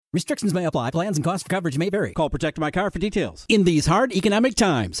Restrictions may apply. Plans and costs for coverage may vary. Call Protect My Car for details. In these hard economic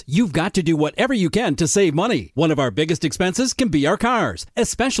times, you've got to do whatever you can to save money. One of our biggest expenses can be our cars,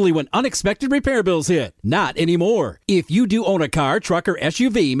 especially when unexpected repair bills hit. Not anymore. If you do own a car, truck, or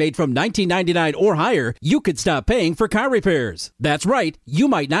SUV made from 1999 or higher, you could stop paying for car repairs. That's right. You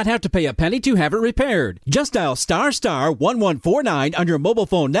might not have to pay a penny to have it repaired. Just dial **1149 on your mobile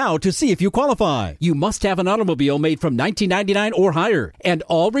phone now to see if you qualify. You must have an automobile made from 1999 or higher, and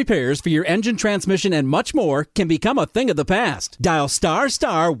all repairs for your engine, transmission, and much more can become a thing of the past. Dial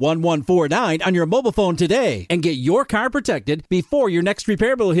 *1149 on your mobile phone today and get your car protected before your next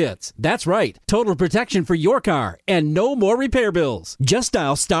repair bill hits. That's right, total protection for your car and no more repair bills. Just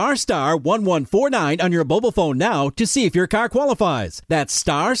dial *1149 on your mobile phone now to see if your car qualifies. That's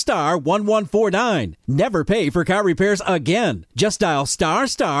 *1149. Never pay for car repairs again. Just dial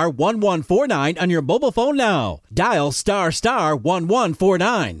 *1149 on your mobile phone now. Dial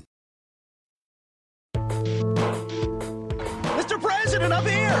 *1149. Mr. President, up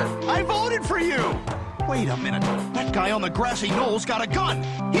here! I voted for you! Wait a minute. That guy on the grassy knoll's got a gun.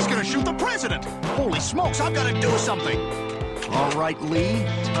 He's gonna shoot the president. Holy smokes, I've got to do something. All right, Lee,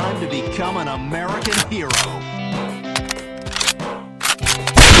 time to become an American hero.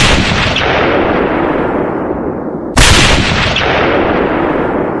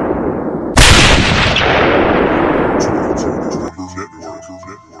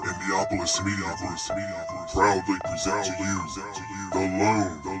 Indianapolis Media proudly present to you the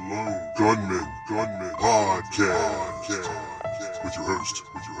Lone Gunman Podcast with your host,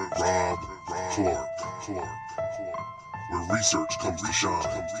 Rob Clark, where research comes to shine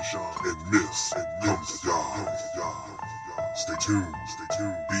and myths come to die. Stay tuned,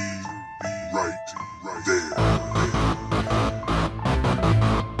 be right there.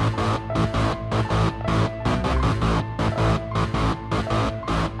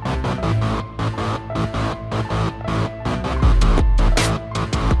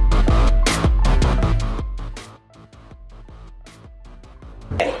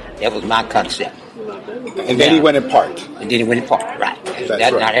 That was my concept. And then he went and parked. Right. That's right.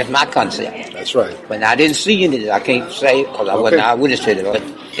 Now, that's my concept. That's right. But I didn't see any of it. I can't say because I wasn't eyewitness to it. But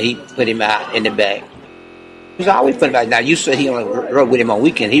he put him out in the back. He's always put him out. Now, you said he only rode with him on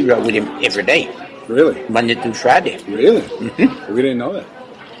weekend. He rode with him every day. Really? Monday through Friday. Really? Mm-hmm. We didn't know that.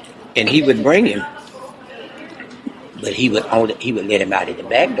 And he would bring him. But he would let him out in the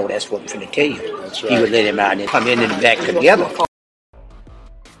back, though. That's what I'm going to tell you. That's right. He would let him out and come in the back together.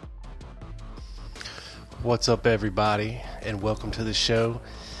 What's up, everybody, and welcome to the show.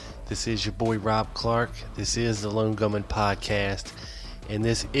 This is your boy Rob Clark. This is the Lone Gunman Podcast, and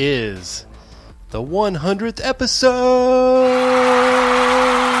this is the 100th episode.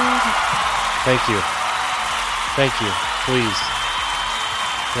 Thank you. Please.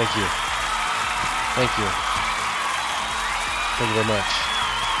 Thank you very much.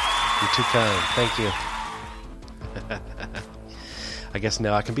 You're too kind. Thank you. I guess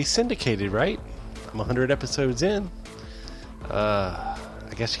now I can be syndicated, right? I'm 100 episodes in. I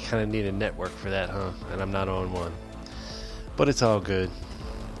guess you kind of need a network for that, huh? And I'm not on one. But it's all good.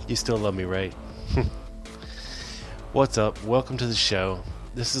 You still love me, right? What's up? Welcome to the show.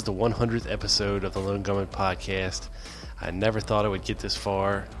 This is the 100th episode of the Lone Gunman Podcast. I never thought I would get this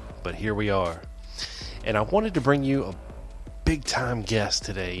far, but here we are. And I wanted to bring you a big-time guest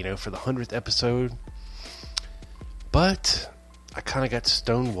today, for the 100th episode. But I kind of got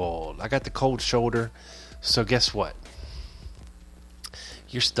stonewalled. I got the cold shoulder. So guess what?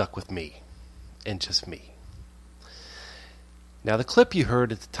 You're stuck with me. And just me. Now, the clip you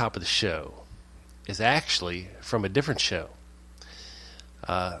heard at the top of the show is actually from a different show.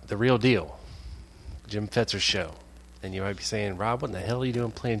 The Real Deal. Jim Fetzer's show. And you might be saying, Rob, what in the hell are you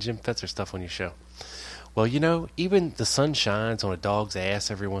doing playing Jim Fetzer stuff on your show? Well, even the sun shines on a dog's ass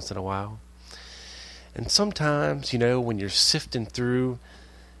every once in a while. And sometimes, when you're sifting through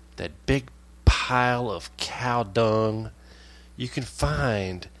that big pile of cow dung, you can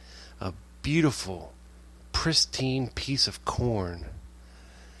find a beautiful, pristine piece of corn,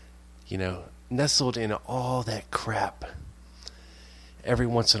 nestled in all that crap every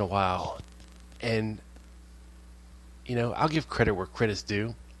once in a while. And, I'll give credit where credit's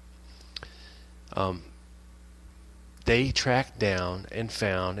due. They tracked down and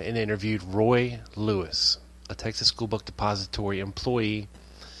found and interviewed Roy Lewis, a Texas School Book Depository employee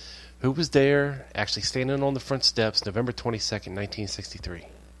who was there actually standing on the front steps November 22nd, 1963,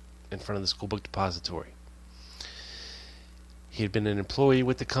 in front of the School Book Depository. He had been an employee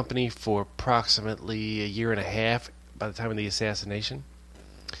with the company for approximately a year and a half by the time of the assassination.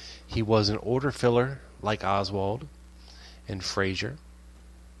 He was an order filler like Oswald and Frazier.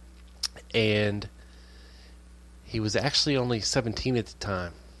 And he was actually only 17 at the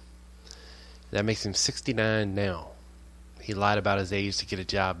time. That makes him 69 now. He lied about his age to get a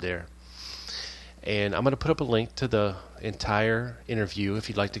job there. And I'm going to put up a link to the entire interview if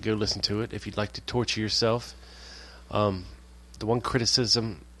you'd like to go listen to it, if you'd like to torture yourself. The one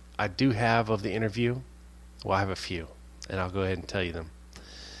criticism I do have of the interview, well, I have a few, and I'll go ahead and tell you them.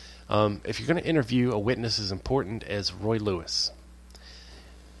 If you're going to interview a witness as important as Roy Lewis,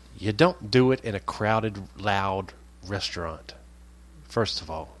 you don't do it in a crowded, loud restaurant, first of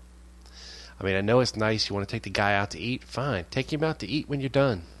all. I mean, I know it's nice. You want to take the guy out to eat? Fine. Take him out to eat when you're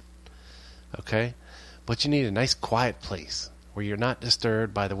done. Okay? But you need a nice, quiet place where you're not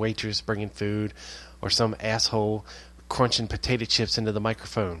disturbed by the waitress bringing food or some asshole crunching potato chips into the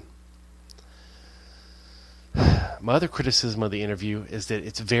microphone. My other criticism of the interview is that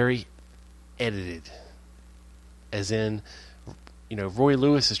it's very edited. As in, Roy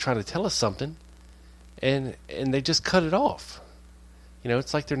Lewis is trying to tell us something, and they just cut it off.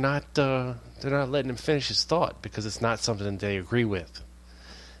 It's like they're not letting him finish his thought because it's not something they agree with.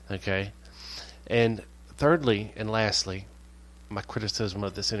 Okay? And thirdly and lastly, my criticism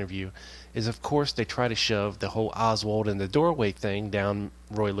of this interview is, of course, they try to shove the whole Oswald in the doorway thing down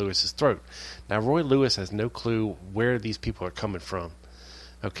Roy Lewis's throat. Now, Roy Lewis has no clue where these people are coming from.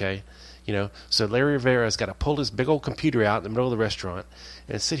 Okay? So Larry Rivera's got to pull his big old computer out in the middle of the restaurant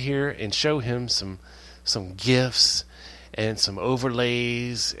and sit here and show him some GIFs and some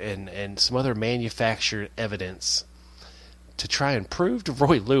overlays and some other manufactured evidence to try and prove to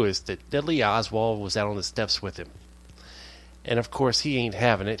Roy Lewis that Lee Oswald was out on the steps with him. And of course, he ain't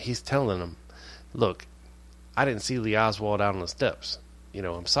having it. He's telling him, look, I didn't see Lee Oswald out on the steps.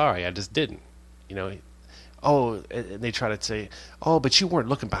 I'm sorry, I just didn't. And they try to say, oh, but you weren't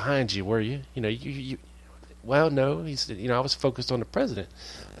looking behind you, were you? You well, no. He said, I was focused on the president.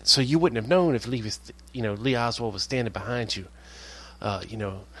 So you wouldn't have known if Lee Oswald was standing behind you.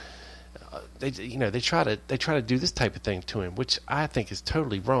 They try to do this type of thing to him, which I think is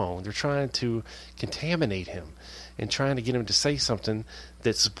totally wrong. They're trying to contaminate him and trying to get him to say something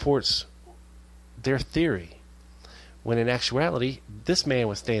that supports their theory. When in actuality, this man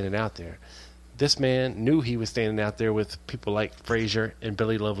was standing out there. This man knew he was standing out there with people like Frazier and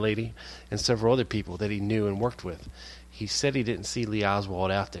Billy Lovelady and several other people that he knew and worked with. He said he didn't see Lee Oswald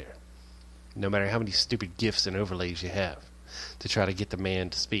out there, no matter how many stupid gifts and overlays you have to try to get the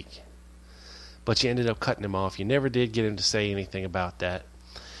man to speak. But you ended up cutting him off. You never did get him to say anything about that.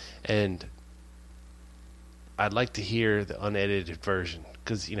 And I'd like to hear the unedited version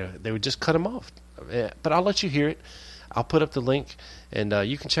because, they would just cut him off. But I'll let you hear it. I'll put up the link, and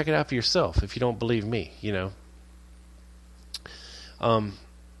you can check it out for yourself if you don't believe me, A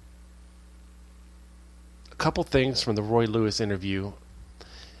couple things from the Roy Lewis interview,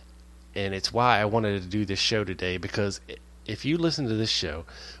 and it's why I wanted to do this show today, because if you listen to this show,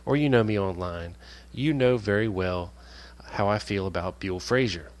 or you know me online, you know very well how I feel about Buell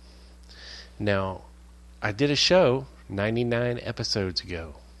Frazier. Now, I did a show 99 episodes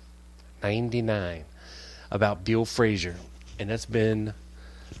ago, 99, about Buell Frazier, and that's been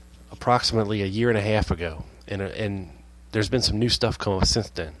approximately a year and a half ago, and there's been some new stuff come up since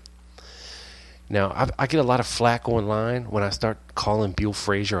then. Now, I get a lot of flack online when I start calling Buell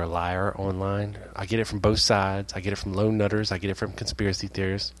Frazier a liar online. I get it from both sides. I get it from lone nutters. I get it from conspiracy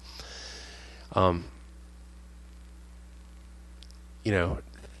theorists. Everybody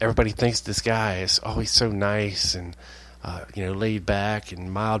thinks this guy is always so nice and, laid back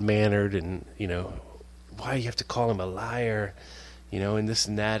and mild-mannered and, why do you have to call him a liar? And this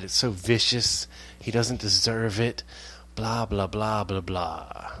and that. It's so vicious. He doesn't deserve it. Blah, blah, blah, blah,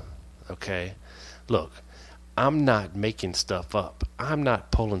 blah. Okay? Look, I'm not making stuff up. I'm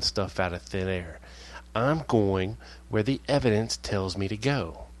not pulling stuff out of thin air. I'm going where the evidence tells me to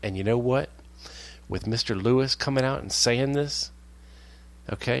go. And you know what? With Mr. Lewis coming out and saying this,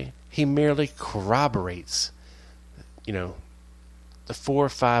 okay, he merely corroborates, the 4 or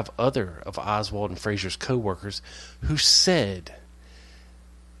 5 other of Oswald and Frazier's co-workers who said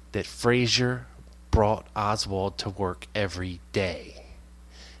that Frazier brought Oswald to work every day.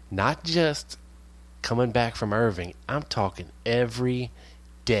 Not just coming back from Irving. I'm talking every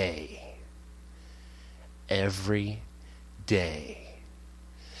day. Every day.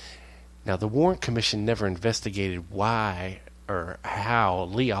 Now, the Warren Commission never investigated why or how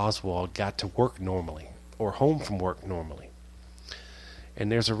Lee Oswald got to work normally or home from work normally.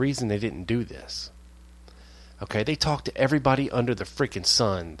 And there's a reason they didn't do this. Okay, they talked to everybody under the freaking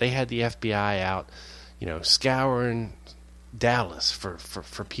sun. They had the FBI out, scouring Dallas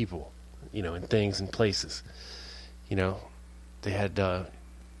for people, and things and places. They had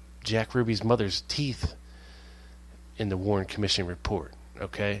Jack Ruby's mother's teeth in the Warren Commission report,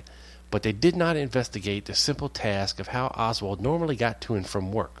 okay? But they did not investigate the simple task of how Oswald normally got to and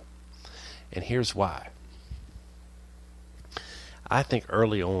from work. And here's why. I think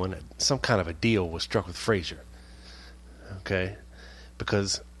early on, some kind of a deal was struck with Frazier, okay?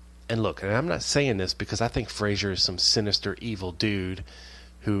 Because, and look, and I'm not saying this because I think Frazier is some sinister, evil dude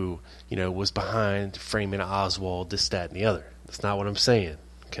who, was behind framing Oswald, this, that, and the other. That's not what I'm saying,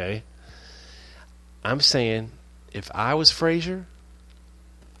 okay? I'm saying if I was Frazier,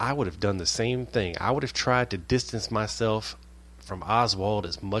 I would have done the same thing. I would have tried to distance myself from Oswald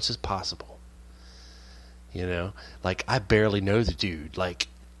as much as possible. Like, I barely know the dude. Like,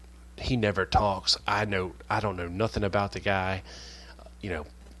 he never talks. I don't know nothing about the guy.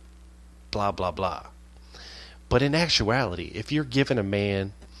 Blah, blah, blah. But in actuality, if you're giving a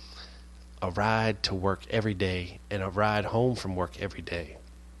man a ride to work every day and a ride home from work every day,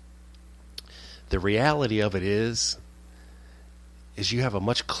 the reality of it is you have a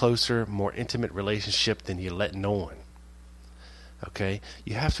much closer, more intimate relationship than you're letting on. Okay?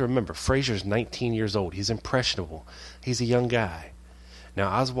 You have to remember, Frazier's 19 years old. He's impressionable. He's a young guy. Now,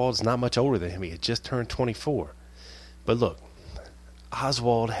 Oswald's not much older than him. He had just turned 24. But look,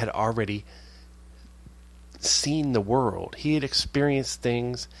 Oswald had already seen the world. He had experienced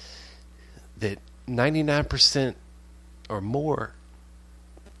things that 99% or more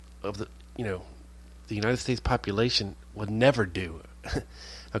of the United States population would never do.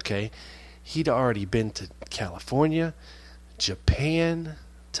 Okay? He'd already been to California, Japan,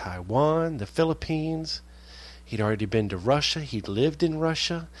 Taiwan, the Philippines. He'd already been to Russia. He'd lived in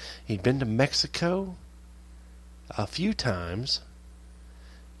Russia. He'd been to Mexico a few times.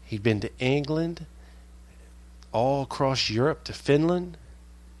 He'd been to England, all across Europe to Finland,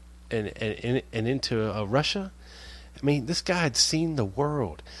 and into Russia. I mean, this guy had seen the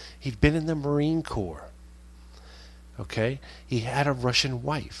world. He'd been in the Marine Corps. Okay? He had a Russian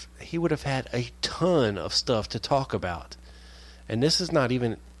wife. He would have had a ton of stuff to talk about. And this is not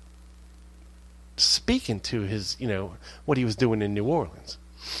even speaking to his, what he was doing in New Orleans.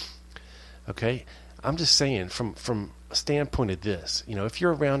 Okay? I'm just saying, from a standpoint of this, if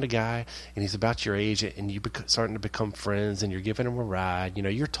you're around a guy and he's about your age and you're starting to become friends and you're giving him a ride,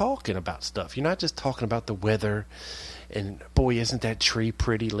 you're talking about stuff. You're not just talking about the weather and, boy, isn't that tree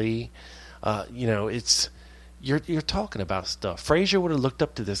pretty, Lee? You're talking about stuff. Frazier would have looked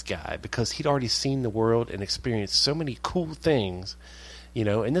up to this guy because he'd already seen the world and experienced so many cool things,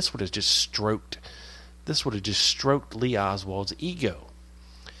 and this would have just stroked Lee Oswald's ego.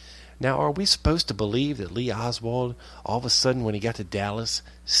 Now, are we supposed to believe that Lee Oswald, all of a sudden when he got to Dallas,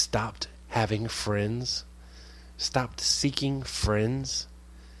 stopped having friends? Stopped seeking friends?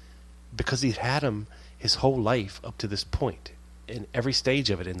 Because he'd had them his whole life up to this point, in every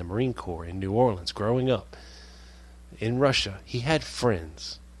stage of it, in the Marine Corps, in New Orleans, growing up, in Russia. He had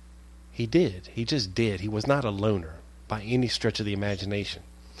friends. He did. He just did. He was not a loner by any stretch of the imagination.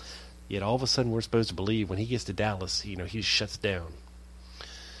 Yet all of a sudden we're supposed to believe when he gets to Dallas, he just shuts down.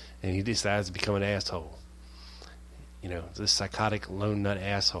 And he decides to become an asshole. This psychotic lone nut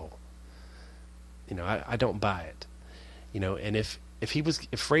asshole. I don't buy it. And if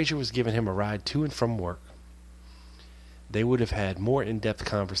Frazier was giving him a ride to and from work, they would have had more in-depth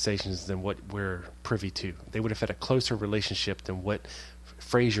conversations than what we're privy to. They would have had a closer relationship than what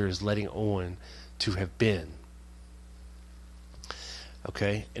Frazier is letting on to have been.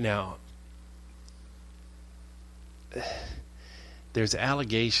 Okay? Now, there's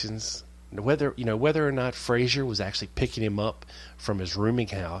allegations whether or not Frazier was actually picking him up from his rooming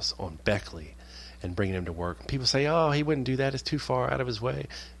house on Beckley and bringing him to work. People say, oh, he wouldn't do that. It's too far out of his way.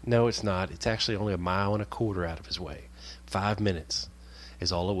 No, it's not. It's actually only 1.25 miles out of his way. 5 minutes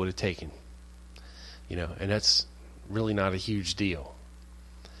is all it would have taken. And that's really not a huge deal.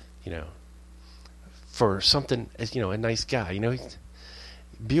 For something, a nice guy.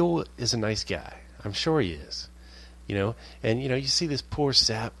 Buell is a nice guy. I'm sure he is. And you see this poor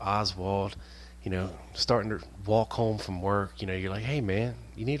sap Oswald, starting to walk home from work. You're like, hey man,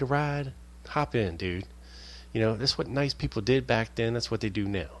 you need a ride? Hop in, dude. That's what nice people did back then. That's what they do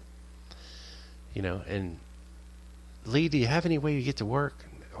now. And Lee, do you have any way to get to work?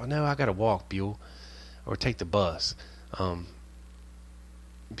 Oh no, I gotta walk, Buell, or take the bus.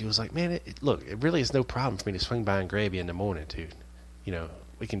 Buell's like, man, look, it really is no problem for me to swing by and grab you in the morning, dude.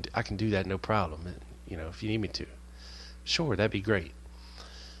 I can do that, no problem. If you need me to. Sure, that'd be great.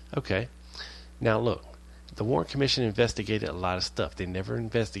 Okay. Now look, the Warren Commission investigated a lot of stuff. They never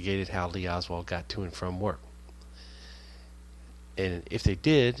investigated how Lee Oswald got to and from work. And if they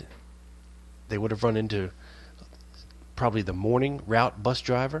did, they would have run into probably the morning route bus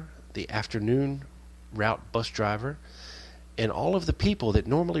driver, the afternoon route bus driver, and all of the people that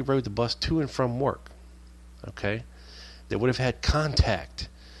normally rode the bus to and from work, okay, that would have had contact,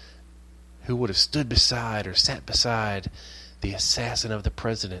 who would have stood beside or sat beside the assassin of the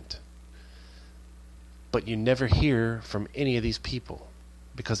president. But you never hear from any of these people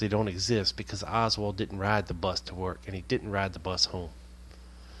because they don't exist, because Oswald didn't ride the bus to work and he didn't ride the bus home.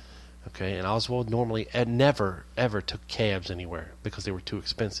 Okay, and Oswald normally never, ever took cabs anywhere because they were too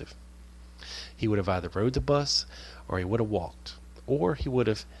expensive. He would have either rode the bus or he would have walked, or he would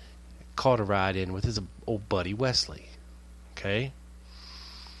have caught a ride in with his old buddy Wesley. Okay?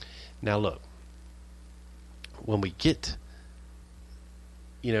 Now look, when we get,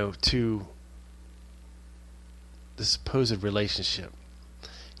 to the supposed relationship,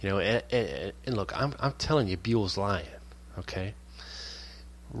 and look, I'm telling you, Buell's lying, okay?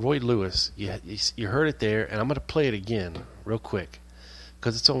 Roy Lewis, you heard it there, and I'm going to play it again real quick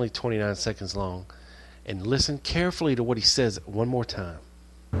because it's only 29 seconds long, and listen carefully to what he says one more time.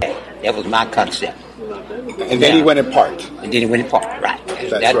 That was my concept. And then he went in part. And then he went in part, right.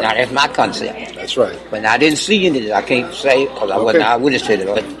 That's right. Now, that's my concept. That's right. But I didn't see any of it. I can't say because I wasn't eyewitness to it.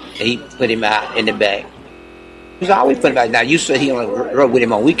 But he put him out in the back. He's always put him out. Now, you said he only rode with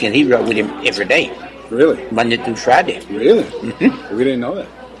him on weekend. He rode with him every day. Really? Monday through Friday. Really? Mm-hmm. We didn't know that.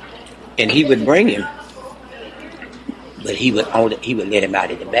 And he would bring him. But he would let him out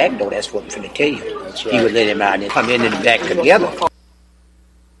in the back door. That's what I'm going to tell you. That's right. He would let him out and come in the back together.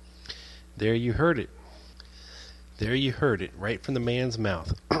 There you heard it. There you heard it, right from the man's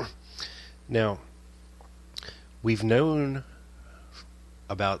mouth. Now, we've known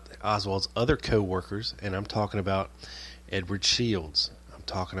about Oswald's other co-workers, and I'm talking about Edward Shields. I'm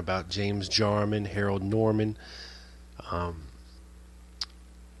talking about James Jarman, Harold Norman,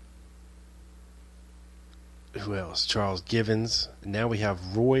 who else? Charles Givens. Now we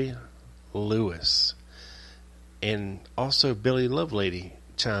have Roy Lewis, and also Billy Lovelady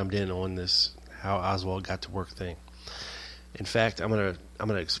chimed in on this how Oswald got to work thing. In fact, I'm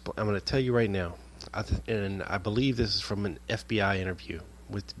gonna tell you right now, and I believe this is from an FBI interview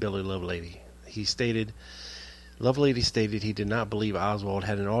with Billy Lovelady. Lovelady stated he did not believe Oswald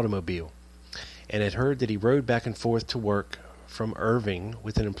had an automobile, and had heard that he rode back and forth to work from Irving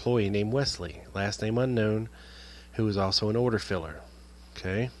with an employee named Wesley, last name unknown, who was also an order filler.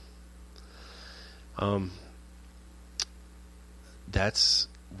 Okay. That's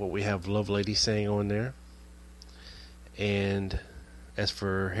what we have Lovelady saying on there. And as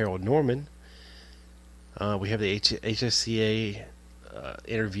for Harold Norman, we have the HSCA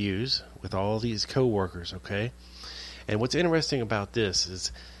interviews with all these co-workers, okay? And what's interesting about this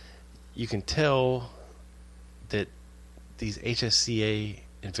is you can tell that these HSCA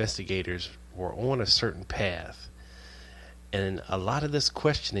investigators were on a certain path. And a lot of this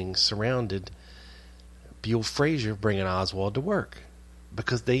questioning surrounded Buell Frazier bringing Oswald to work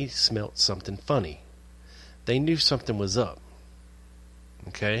because they smelt something funny. They knew something was up.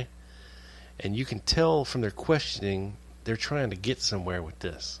 Okay? And you can tell from their questioning they're trying to get somewhere with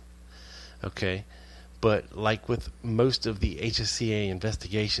this. Okay? But like with most of the HSCA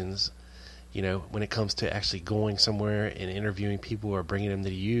investigations, when it comes to actually going somewhere and interviewing people or bringing them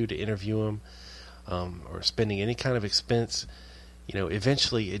to you to interview them, or spending any kind of expense,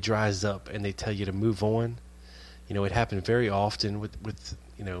 eventually it dries up and they tell you to move on. It happened very often with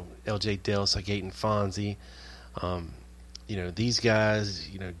L.J. Dale, Seagate, and Fonzie. These guys,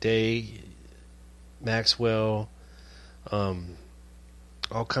 Day, Maxwell,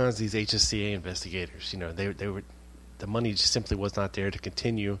 all kinds of these HSCA investigators. They were, the money just simply was not there to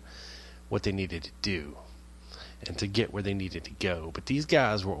continue what they needed to do and to get where they needed to go. But these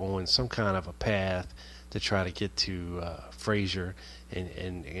guys were on some kind of a path to try to get to Frazier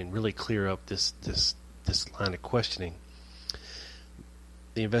and really clear up this line of questioning.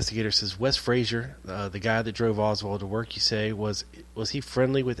 The investigator says, Wes Frazier, the guy that drove Oswald to work, you say, was he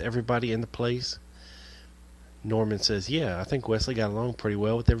friendly with everybody in the place? Norman says, yeah, I think Wesley got along pretty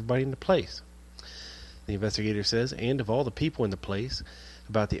well with everybody in the place. The investigator says, and of all the people in the place,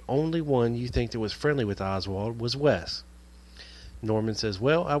 about the only one you think that was friendly with Oswald was Wes. Norman says,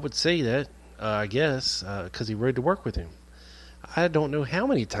 well, I would say that, I guess, because he rode to work with him. I don't know how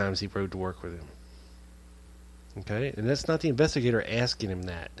many times he rode to work with him. Okay, and that's not the investigator asking him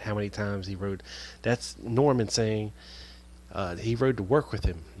that, how many times he rode. That's Norman saying he rode to work with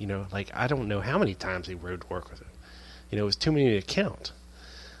him. I don't know how many times he rode to work with him. It was too many to count.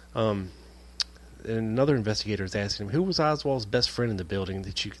 And another investigator is asking him, who was Oswald's best friend in the building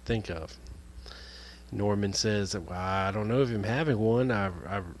that you could think of? Norman says, well, I don't know of him having one.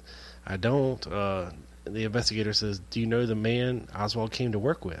 I don't. the investigator says, do you know the man Oswald came to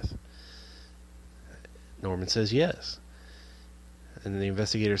work with? Norman says, yes. And the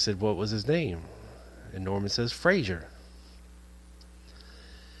investigator said, what was his name? And Norman says, Frazier.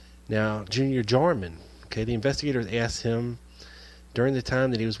 Now, Junior Jarman, okay, the investigators asked him, during the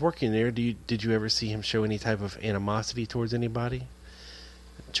time that he was working there, did you ever see him show any type of animosity towards anybody?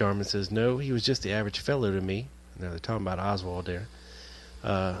 Jarman says, no, he was just the average fellow to me. Now they're talking about Oswald there.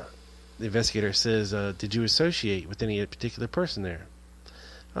 The investigator says, did you associate with any particular person there?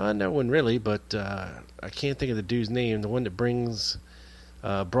 No one really, but I can't think of the dude's name, the one that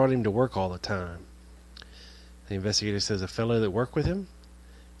brought him to work all the time. The investigator says, a fellow that worked with him?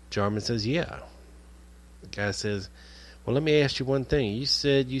 Jarman says, yeah. The guy says, well, let me ask you one thing. You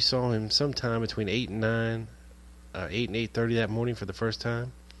said you saw him sometime between 8 and 8:30 that morning for the first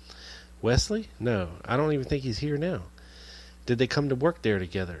time. Wesley? No, I don't even think he's here now. Did they come to work there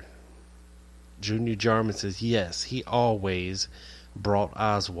together? Junior Jarman says, yes, he always brought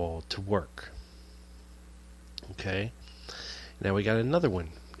Oswald to work. Okay. Now we got another one,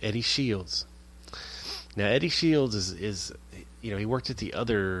 Eddie Shields. Now Eddie Shields is he worked at the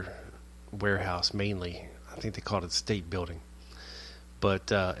other warehouse mainly. I think they called it the State Building.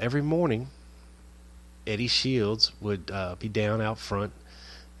 But every morning, Eddie Shields would be down out front,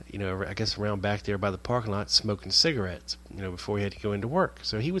 I guess around back there by the parking lot, smoking cigarettes, before he had to go into work.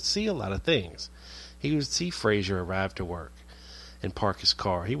 So he would see a lot of things. He would see Frazier arrive to work and park his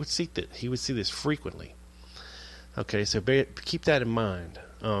car. He would see this frequently. Okay, so keep that in mind.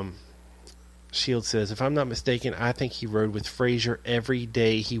 Shields says, if I'm not mistaken, I think he rode with Frazier every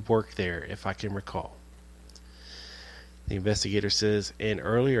day he worked there, if I can recall. The investigator says, and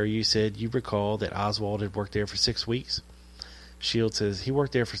earlier you said you recall that Oswald had worked there for 6 weeks? Shields says, he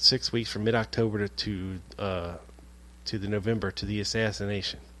worked there for 6 weeks from mid-October to the November to the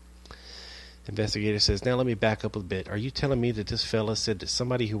assassination. The investigator says, now let me back up a bit. Are you telling me that this fella said that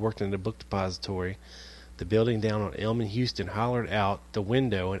somebody who worked in the book depository, the building down on Elm in Houston, hollered out the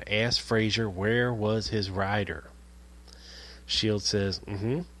window and asked Frazier where was his rider? Shields says,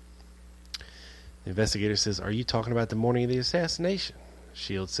 mm-hmm. The investigator says, are you talking about the morning of the assassination?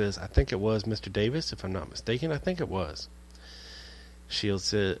 Shields says, I think it was, Mr. Davis. If I'm not mistaken, I think it was.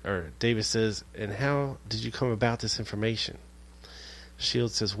 Davis says, and how did you come about this information?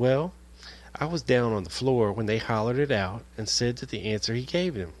 Shields says, well, I was down on the floor when they hollered it out and said that the answer he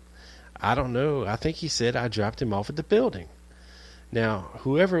gave him. I don't know. I think he said I dropped him off at the building. Now,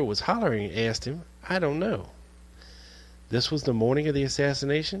 whoever was hollering asked him, I don't know. This was the morning of the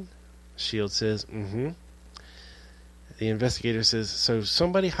assassination? Shields says, mm-hmm. The investigator says, so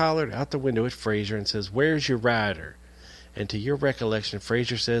somebody hollered out the window at Frazier and says, where's your rider? And to your recollection,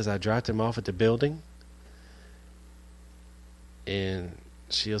 Frazier says, I dropped him off at the building? And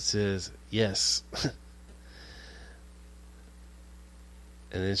Shields says, yes.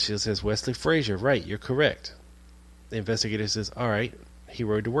 And then Shields says, Wesley Frazier, right, you're correct. The investigator says, all right, he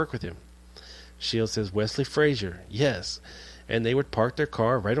rode to work with him. Shields says, Wesley Frazier, yes. And they would park their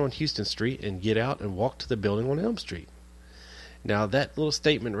car right on Houston Street and get out and walk to the building on Elm Street. Now, that little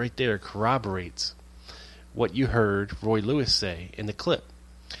statement right there corroborates what you heard Roy Lewis say in the clip,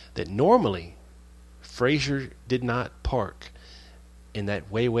 that normally Frazier did not park in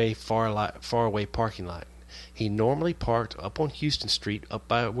that way far away parking lot. He normally parked up on Houston Street, up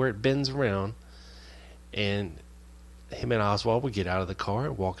by where it bends around, and him and Oswald would get out of the car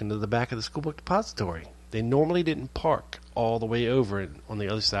and walk into the back of the school book depository. They normally didn't park all the way over on the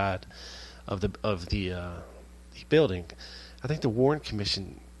other side of the building. I think the Warren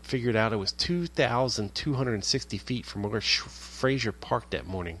Commission figured out it was 2,260 feet from where Frazier parked that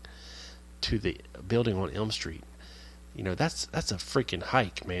morning to the building on Elm Street. That's a freaking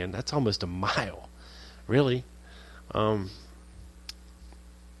hike, man. That's almost a mile, really.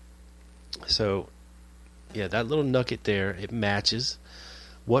 So, yeah, that little nugget there, it matches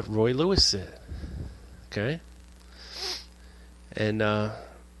what Roy Lewis said. Okay? And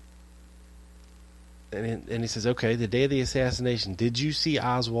he says, okay, the day of the assassination, did you see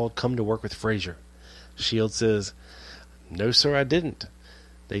Oswald come to work with Frazier? Shields says, no, sir, I didn't.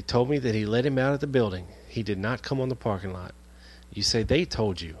 They told me that he let him out of the building. He did not come on the parking lot. You say they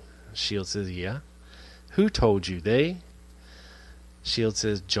told you. Shields says, yeah. Who told you? They? Shields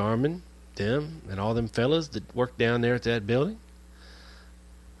says, Jarman, them, and all them fellas that worked down there at that building.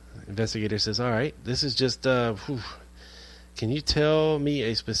 Investigator says, all right, this is just, can you tell me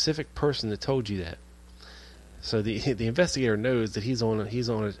a specific person that told you that? So the investigator knows that he's on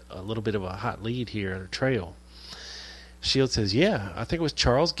a little bit of a hot lead here at a trail. Shields says, yeah, I think it was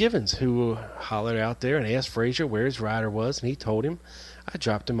Charles Givens who hollered out there and asked Frazier where his rider was, and he told him, I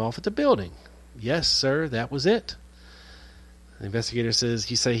dropped him off at the building. Yes, sir, that was it. The investigator says,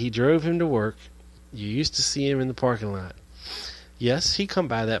 you say he drove him to work. You used to see him in the parking lot. Yes, he come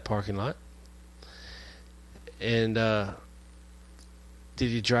by that parking lot. And did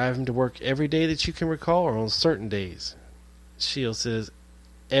you drive him to work every day that you can recall, or on certain days? Shields says,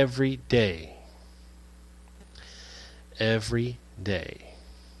 every day. Every day.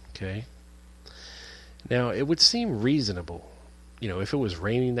 Okay? Now, it would seem reasonable, if it was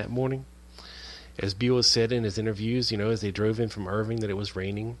raining that morning, as Buell said in his interviews, as they drove in from Irving, that it was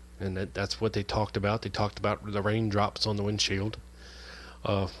raining, and that's what they talked about. They talked about the raindrops on the windshield.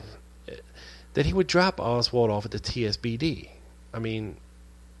 That he would drop Oswald off at the TSBD. I mean,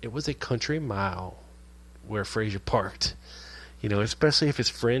 it was a country mile where Frazier parked. Especially if his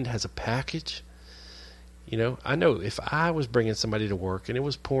friend has a package. I know if I was bringing somebody to work and it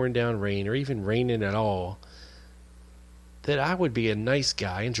was pouring down rain, or even raining at all, that I would be a nice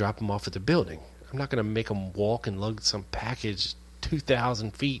guy and drop him off at the building. I'm not going to make him walk and lug some package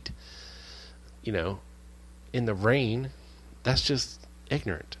 2,000 feet, in the rain. That's just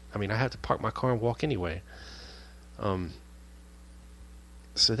ignorant. I mean, I have to park my car and walk anyway.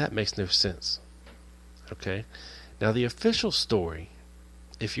 So that makes no sense. Okay? Now, the official story,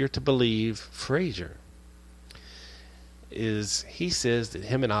 if you're to believe Frazier, is he says that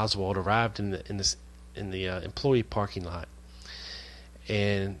him and Oswald arrived in the employee parking lot,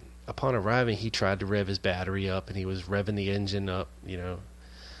 and upon arriving, he tried to rev his battery up, and he was revving the engine up,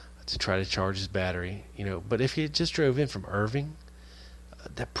 to try to charge his battery, But if he had just drove in from Irving,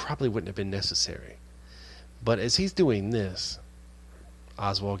 that probably wouldn't have been necessary. But as he's doing this,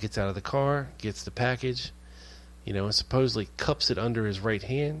 Oswald gets out of the car, gets the package, and supposedly cups it under his right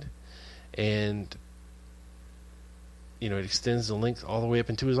hand, and it extends the length all the way up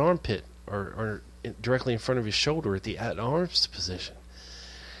into his armpit, or directly in front of his shoulder at the at-arms position.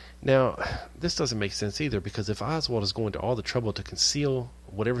 Now, this doesn't make sense either, because if Oswald is going to all the trouble to conceal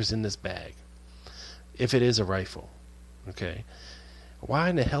whatever's in this bag, if it is a rifle, okay, why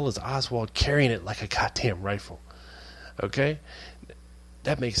in the hell is Oswald carrying it like a goddamn rifle? Okay?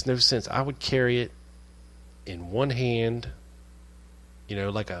 That makes no sense. I would carry it in one hand,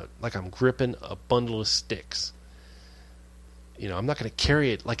 like I'm gripping a bundle of sticks. I'm not going to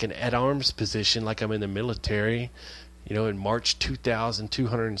carry it like an at-arms position, like I'm in the military, and march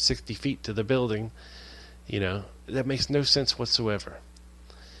 2,260 feet to the building. That makes no sense whatsoever.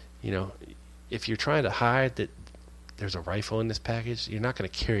 If you're trying to hide that there's a rifle in this package, you're not going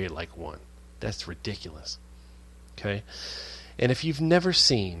to carry it like one. That's ridiculous. Okay? And if you've never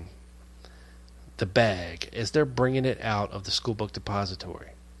seen the bag as they're bringing it out of the school book depository,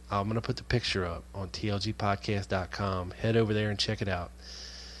 I'm going to put the picture up on tlgpodcast.com. Head over there and check it out.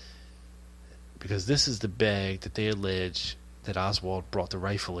 Because this is the bag that they allege that Oswald brought the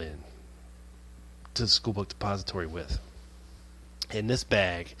rifle in to the school book depository with. In this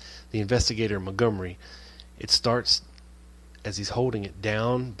bag, the investigator Montgomery, it starts as he's holding it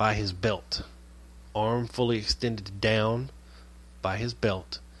down by his belt. Arm fully extended down by his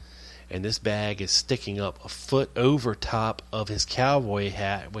belt. And this bag is sticking up a foot over top of his cowboy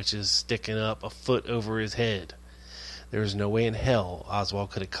hat, which is sticking up a foot over his head. There's no way in hell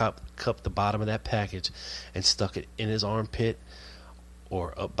Oswald could have cupped the bottom of that package and stuck it in his armpit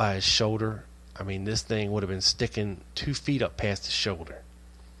or up by his shoulder. I mean, this thing would have been sticking 2 feet up past his shoulder.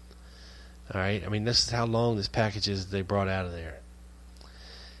 All right? I mean, this is how long this package is they brought out of there.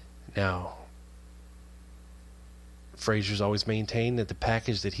 Now, Frazier's always maintained that the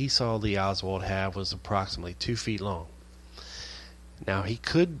package that he saw Lee Oswald have was approximately 2 feet long. Now,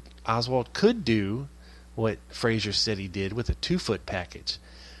 Oswald could do what Frazier said he did with a 2-foot package,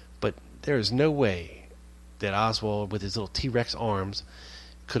 but there is no way that Oswald, with his little T-Rex arms,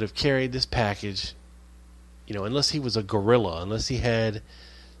 could have carried this package, unless he was a gorilla, unless he had,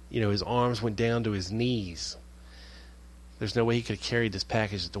 his arms went down to his knees. There's no way he could have carried this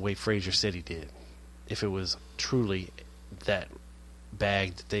package the way Frazier said he did, if it was truly that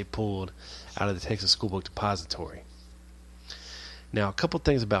bag that they pulled out of the Texas School Book Depository. Now, a couple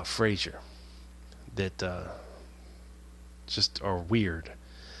things about Frazier that just are weird.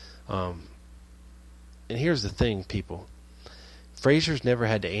 And here's the thing, people. Frazier's never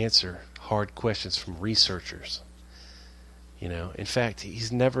had to answer hard questions from researchers. In fact,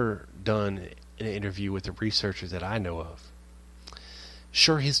 he's never done an interview with the researchers that I know of.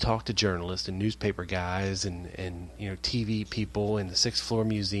 Sure, he's talked to journalists and newspaper guys and TV people in the 6th Floor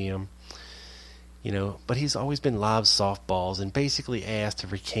Museum, but he's always been lobbed softballs and basically asked to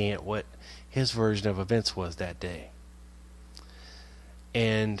recant what his version of events was that day.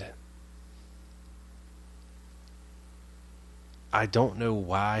 And I don't know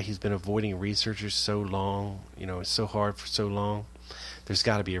why he's been avoiding researchers so long. It's so hard for so long. There's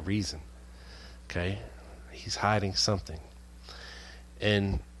got to be a reason. Okay? He's hiding something.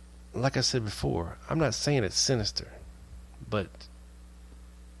 And like I said before, I'm not saying it's sinister, but,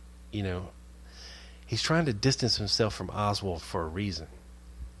 he's trying to distance himself from Oswald for a reason.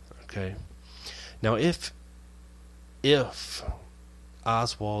 Okay? Now, if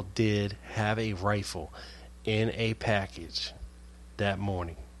Oswald did have a rifle in a package that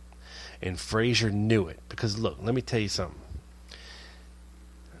morning, and Frazier knew it, because look, let me tell you something.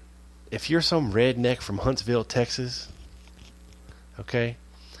 If you're some redneck from Huntsville, Texas, okay,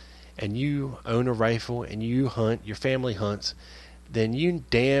 and you own a rifle and you hunt, your family hunts, then you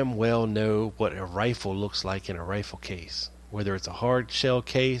damn well know what a rifle looks like in a rifle case, whether it's a hard shell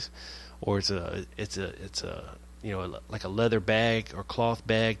case or it's a like a leather bag or cloth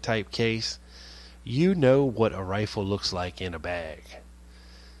bag type case. You know what a rifle looks like in a bag,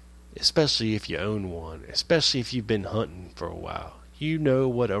 especially if you own one, especially if you've been hunting for a while. You know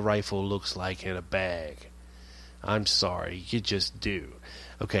what a rifle looks like in a bag. I'm sorry, you just do.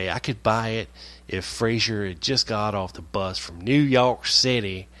 Okay, I could buy it if Frazier had just got off the bus from New York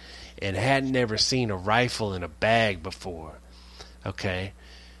City and hadn't ever seen a rifle in a bag before. Okay?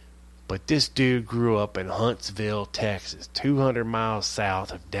 But this dude grew up in Huntsville, Texas, 200 miles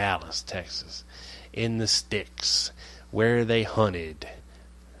south of Dallas, Texas, in the sticks, where they hunted.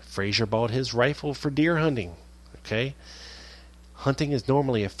 Frazier bought his rifle for deer hunting. Okay? Hunting is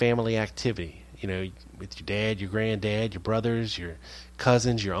normally a family activity. With your dad, your granddad, your brothers, your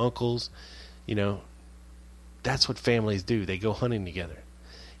cousins, your uncles. That's what families do. They go hunting together.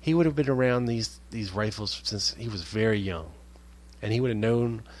 He would have been around these rifles since he was very young. And he would have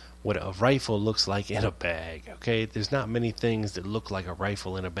known what a rifle looks like in a bag. Okay? There's not many things that look like a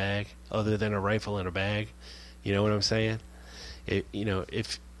rifle in a bag other than a rifle in a bag. You know what I'm saying?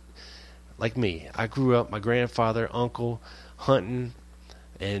 If like me, I grew up, my grandfather, uncle, hunting,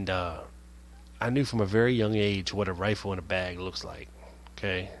 and I knew from a very young age what a rifle in a bag looks like.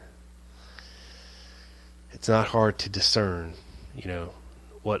 Okay? It's not hard to discern,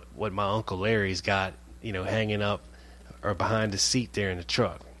 what my Uncle Larry's got, hanging up or behind the seat there in the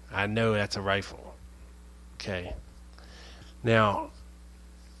truck. I know that's a rifle. Okay? Now,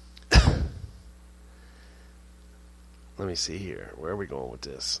 let me see here. Where are we going with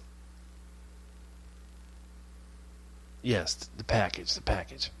this? Yes, the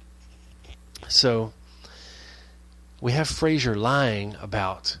package. So, we have Frazier lying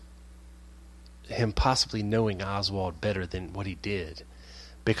about him possibly knowing Oswald better than what he did,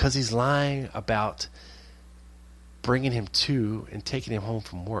 because he's lying about bringing him to and taking him home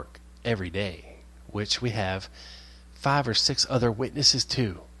from work every day, which we have 5 or 6 other witnesses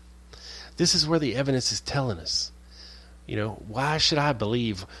to. This is where the evidence is telling us, why should I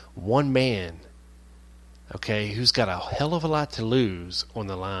believe one man, okay, who's got a hell of a lot to lose on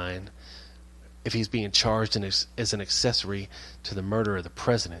the line if he's being charged as an accessory to the murder of the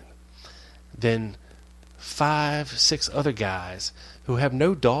president, then 5, 6 other guys who have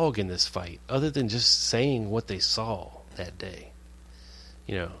no dog in this fight other than just saying what they saw that day,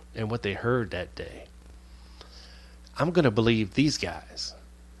 and what they heard that day. I'm going to believe these guys.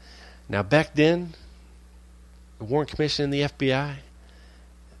 Now, back then, the Warren Commission and the FBI,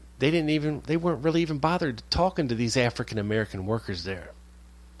 they weren't really even bothered talking to these African American workers there.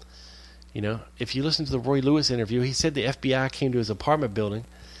 If you listen to the Roy Lewis interview, he said the FBI came to his apartment building.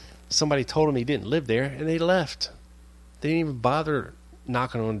 Somebody told him he didn't live there, and they left. They didn't even bother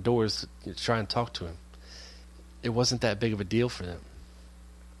knocking on doors to try and talk to him. It wasn't that big of a deal for them.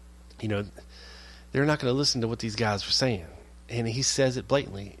 They're not going to listen to what these guys were saying. And he says it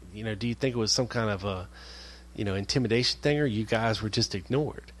blatantly. Do you think it was some kind of a, intimidation thing, or you guys were just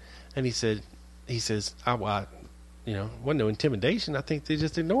ignored? And he says, wasn't no intimidation. I think they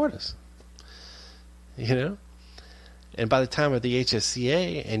just ignored us. And by the time of the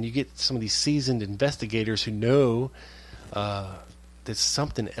HSCA, and you get some of these seasoned investigators who know that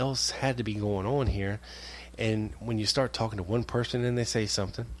something else had to be going on here, and when you start talking to one person and they say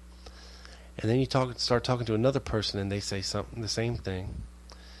something, and then you start talking to another person and they say something, the same thing,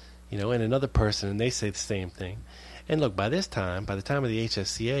 and another person and they say the same thing. And look, by the time of the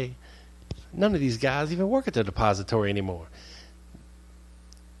HSCA, none of these guys even work at the depository anymore.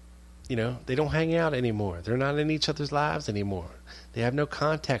 They don't hang out anymore. They're not in each other's lives anymore. They have no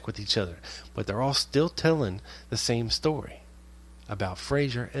contact with each other. But they're all still telling the same story about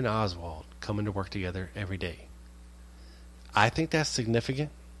Frazier and Oswald coming to work together every day. I think that's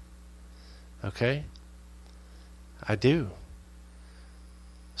significant. Okay? I do.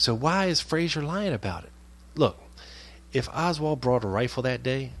 So why is Frazier lying about it? Look, if Oswald brought a rifle that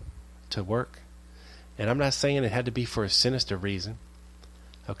day to work, and I'm not saying it had to be for a sinister reason,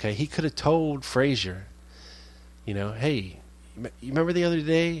 okay, he could have told Frazier, hey, you remember the other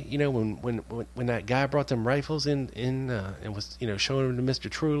day, when that guy brought them rifles in and was, showing them to Mr.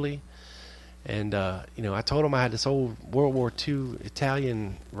 Truly, and I told him I had this old World War II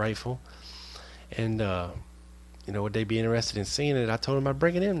Italian rifle, and would they be interested in seeing it? I told him I'd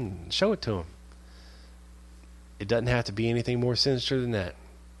bring it in and show it to him. It doesn't have to be anything more sinister than that.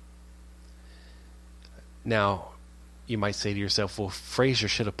 Now, you might say to yourself, well, Frazier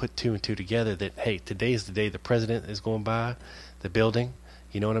should have put two and two together that, hey, today's the day the president is going by the building,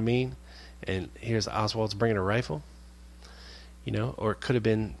 you know what I mean? And here's Oswald's bringing a rifle, or it could have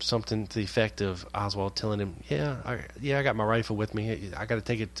been something to the effect of Oswald telling him, I got my rifle with me. I got to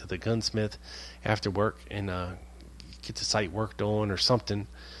take it to the gunsmith after work and get the sight worked on or something.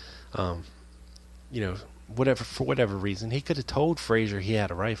 Whatever, for whatever reason, he could have told Frazier he had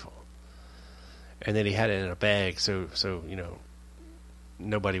a rifle. And then he had it in a bag, so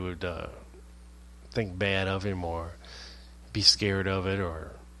nobody would think bad of him or be scared of it,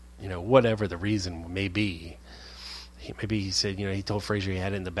 or whatever the reason may be. Maybe he said he told Frazier he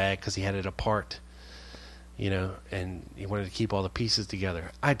had it in the bag because he had it apart, and he wanted to keep all the pieces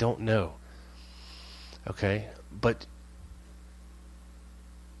together. I don't know. Okay, but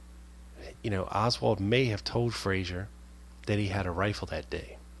Oswald may have told Frazier that he had a rifle that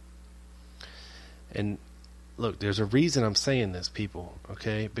day. And look, there's a reason I'm saying this, people,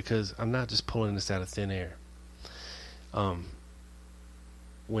 okay? Because I'm not just pulling this out of thin air.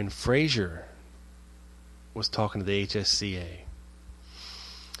 When Frazier was talking to the HSCA,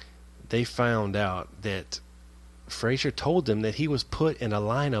 they found out that Frazier told them that he was put in a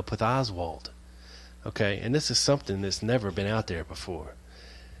lineup with Oswald. Okay, and this is something that's never been out there before.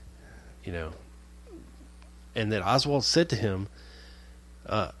 And that Oswald said to him,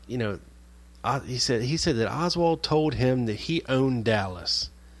 he said that Oswald told him that he owned Dallas,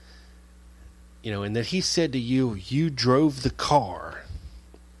 and that he said to you drove the car.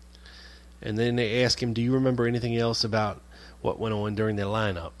 And then they asked him, do you remember anything else about what went on during the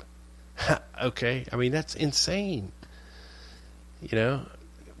lineup? Okay, I mean, that's insane,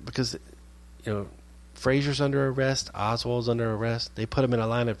 because, Frazier's under arrest, Oswald's under arrest. They put them in a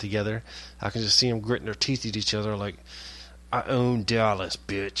lineup together. I can just see them gritting their teeth at each other like, I own Dallas,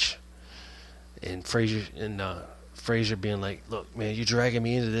 bitch. And Frazier being like, look, man, you're dragging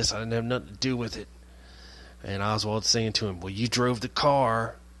me into this. I didn't have nothing to do with it. And Oswald saying to him, well, you drove the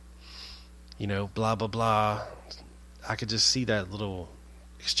car. Blah, blah, blah. I could just see that little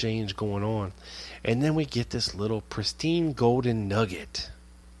exchange going on. And then we get this little pristine golden nugget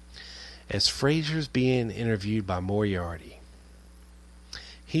as Frazier's being interviewed by Moriarty.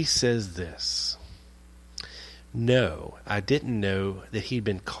 He says this: no, I didn't know that he'd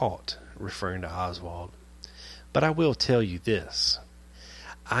been caught, referring to Oswald. But I will tell you this.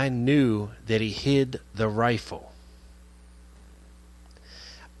 I knew that he hid the rifle.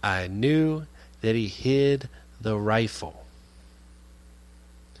 I knew that he hid the rifle.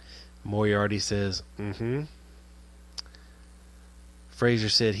 Moriarty says, Frazier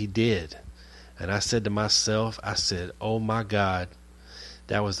said he did. And I said to myself, oh my God,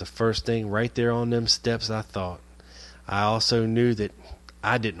 that was the first thing right there on them steps I thought. I also knew that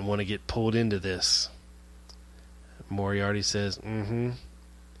I didn't want to get pulled into this. Moriarty says, Now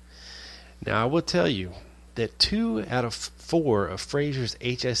I will tell you that 2 out of 4 of Frazier's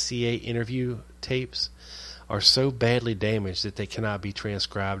HSCA interview tapes are so badly damaged that they cannot be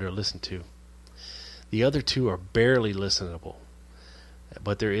transcribed or listened to. The other 2 are barely listenable,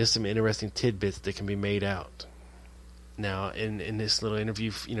 but there is some interesting tidbits that can be made out. Now, in this little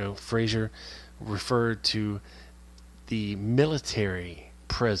interview, Frazier referred to the military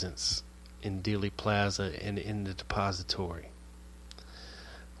presence in Dealey Plaza and in the depository,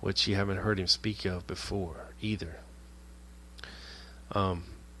 which you haven't heard him speak of before either.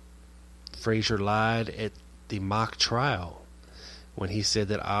 Frazier lied at the mock trial when he said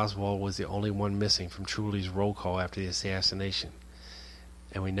that Oswald was the only one missing from Truly's roll call after the assassination.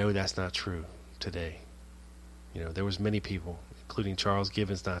 And we know that's not true today. There was many people, including Charles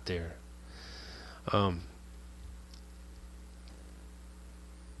Gibbons, not there.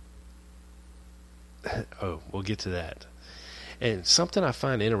 We'll get to that. And something I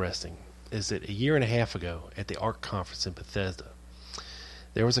find interesting is that a year and a half ago at the ARC conference in Bethesda,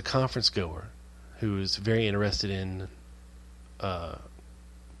 there was a conference goer who was very interested in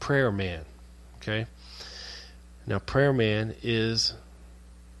Prayer Man. Okay? Now, Prayer Man is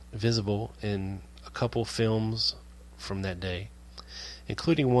visible in a couple films from that day,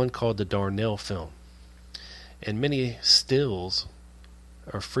 including one called the Darnell film. And many stills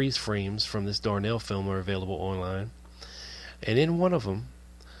or freeze frames from this Darnell film are available online. And in one of them,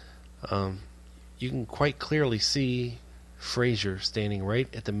 you can quite clearly see Frazier standing right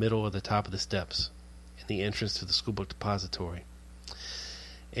at the middle of the top of the steps in the entrance to the school book depository.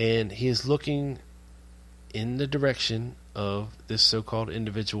 And he is looking in the direction of this so-called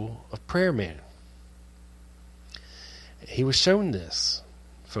individual of Prayer Man. He was shown this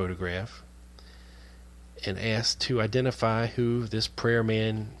photograph and asked to identify who this Prayer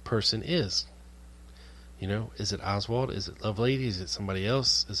Man person is. You know, is it Oswald? Is it Lovelady? Is it somebody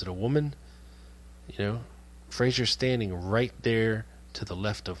else? Is it a woman? You know, Frazier's standing right there to the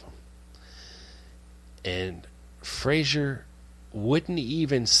left of him. And Frazier wouldn't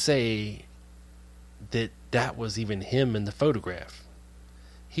even say that was even him in the photograph.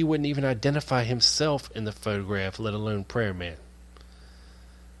 He wouldn't even identify himself in the photograph, let alone Prayer Man.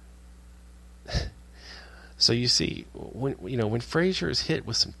 So you see, when Frazier is hit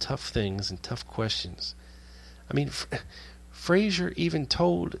with some tough things and tough questions, I mean, Frazier even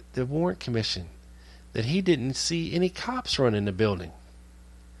told the Warrant Commission that he didn't see any cops run in the building,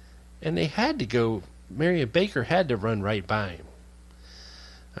 and they had to go. Marion Baker had to run right by him.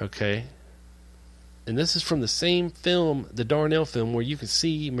 Okay, and this is from the same film, the Darnell film, where you can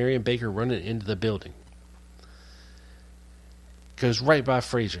see Marion Baker running into the building. Goes right by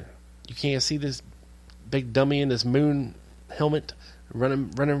Frazier. You can't see this big dummy in this moon helmet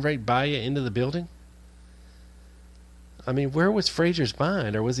running right by you into the building. I mean, where was Frazier's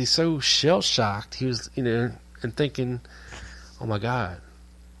mind? Or was he so shell-shocked he was, and thinking, oh my God,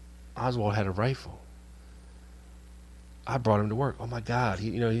 Oswald had a rifle. I brought him to work. Oh my God,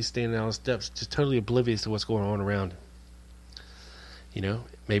 he's standing on the steps just totally oblivious to what's going on around him.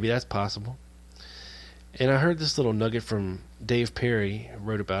 Maybe that's possible. And I heard this little nugget from Dave Perry,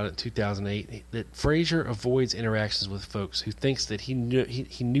 wrote about it in 2008, that Frazier avoids interactions with folks who thinks that he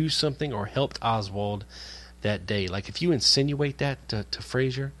knew something or helped Oswald that day. Like if you insinuate that to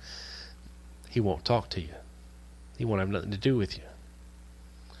Frazier, he won't talk to you. He won't have nothing to do with you.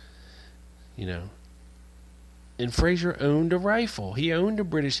 And Frazier owned a rifle. He owned a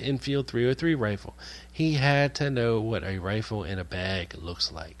British Enfield 303 rifle. He had to know what a rifle in a bag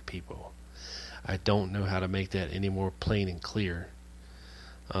looks like, people. I don't know how to make that any more plain and clear.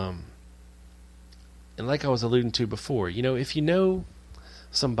 And like I was alluding to before, if you know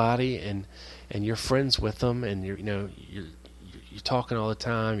somebody and you're friends with them, and you're talking all the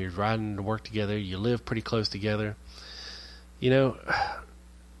time, you're riding to work together, you live pretty close together,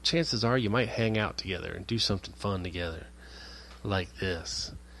 chances are you might hang out together and do something fun together like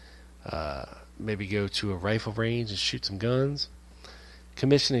this. Maybe go to a rifle range and shoot some guns.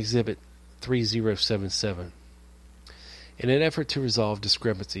 Commission Exhibit 3077. In an effort to resolve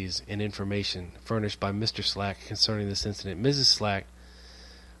discrepancies in information furnished by Mr. Slack concerning this incident, Mrs. Slack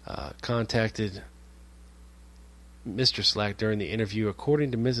contacted Mr. Slack during the interview.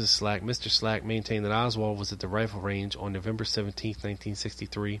 According to Mrs. Slack, Mr. Slack maintained that Oswald was at the rifle range on November 17,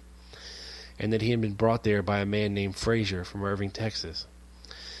 1963, and that he had been brought there by a man named Frazier from Irving, Texas.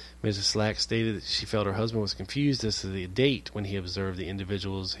 Mrs. Slack stated that she felt her husband was confused as to the date when he observed the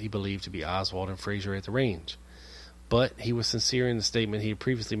individuals he believed to be Oswald and Frazier at the range. But he was sincere in the statement he had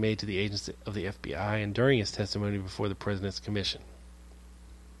previously made to the agents of the FBI and during his testimony before the President's Commission.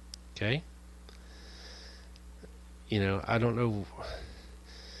 Okay? I don't know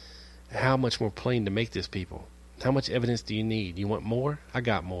how much more plain to make this, people. How much evidence do you need? You want more? I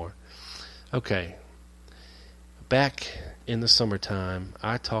got more. Okay. Back in the summertime,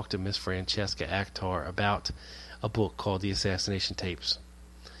 I talked to Miss Francesca Akhtar about a book called The Assassination Tapes.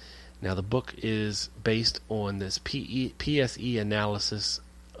 Now, the book is based on this PSE analysis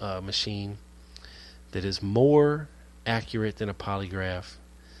machine that is more accurate than a polygraph,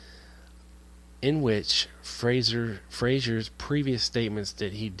 in which Frazier's previous statements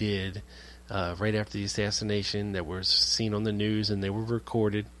that he did right after the assassination that were seen on the news and they were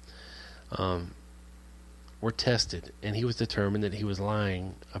recorded were tested, and he was determined that he was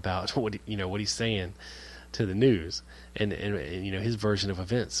lying about what he's saying to the news and his version of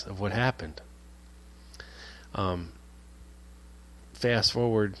events of what happened. Fast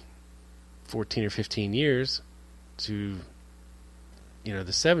forward 14 or 15 years to the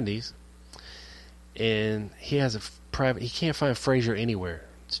 70s, and he has he can't find Frazier anywhere.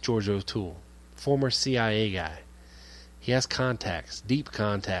 It's George O'Toole, former CIA guy. He has contacts, deep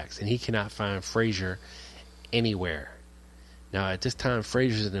contacts, and he cannot find Frazier anywhere. Now, at this time,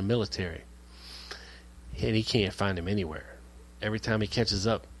 Frazier's in the military, and he can't find him anywhere. Every time he catches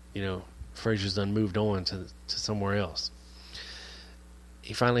up, Frazier's done moved on to somewhere else.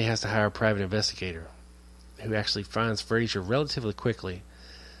 He finally has to hire a private investigator, who actually finds Frazier relatively quickly,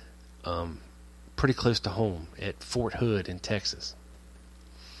 pretty close to home at Fort Hood in Texas,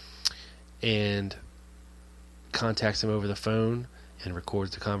 and contacts him over the phone and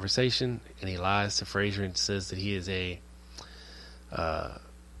records the conversation. And he lies to Frazier and says that he is a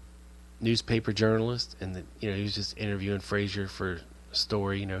newspaper journalist, and that he was just interviewing Frazier for a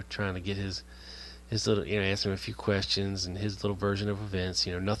story, trying to get his little, ask him a few questions and his little version of events.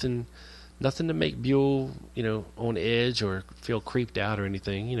 Nothing to make Buell, on edge or feel creeped out or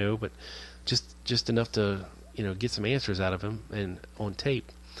anything, but just enough to, get some answers out of him and on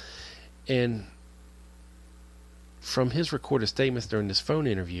tape. And from his recorded statements during this phone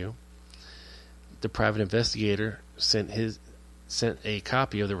interview, the private investigator sent a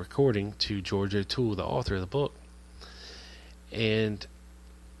copy of the recording to George O'Toole, the author of the book. And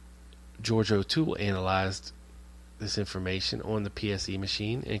George O'Toole analyzed this information on the PSE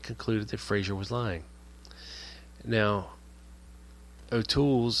machine and concluded that Frazier was lying. Now,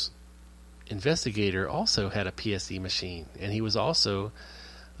 O'Toole's investigator also had a PSE machine, and he was also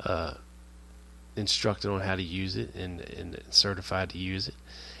instructed on how to use it and certified to use it.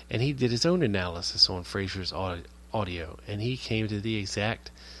 And he did his own analysis on Frazier's audio, and he came to the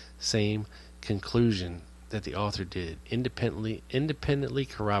exact same conclusion that the author did, independently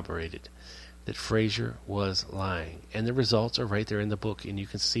corroborated that Frazier was lying. And the results are right there in the book, and you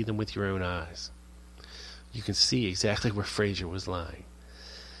can see them with your own eyes. You can see exactly where Frazier was lying.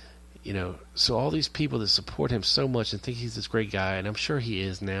 So all these people that support him so much and think he's this great guy, and I'm sure he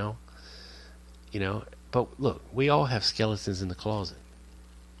is now, but look, we all have skeletons in the closet.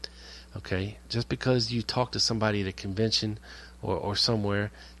 Okay? Just because you talk to somebody at a convention or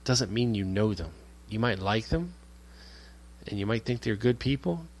somewhere doesn't mean you know them. You might like them, and you might think they're good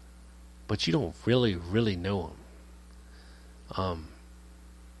people, but you don't really, really know them.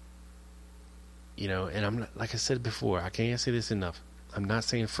 And I'm not, like I said before, I can't say this enough. I'm not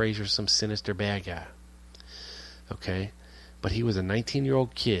saying Frazier's some sinister bad guy. Okay? But he was a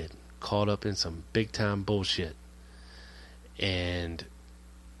 19-year-old kid caught up in some big-time bullshit. And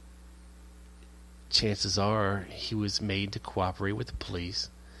chances are he was made to cooperate with the police,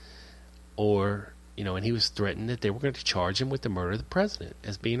 or, and he was threatened that they were going to charge him with the murder of the president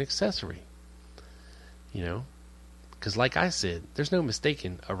as being accessory. Because like I said, there's no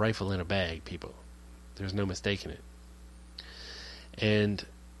mistaking a rifle in a bag, people. There's no mistaking it. And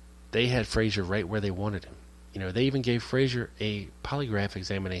they had Frazier right where they wanted him. They even gave Frazier a polygraph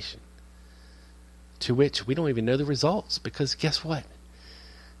examination, to which we don't even know the results, because guess what?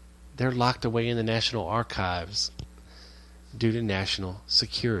 They're locked away in the National Archives due to national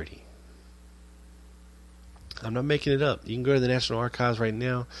security. I'm not making it up. You can go to the National Archives right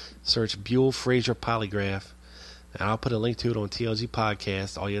now, search Buell Frazier polygraph, and I'll put a link to it on TLG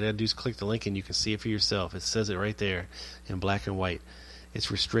Podcast. All you gotta do is click the link and you can see it for yourself. It says it right there in black and white. It's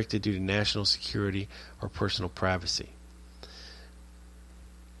restricted due to national security or personal privacy.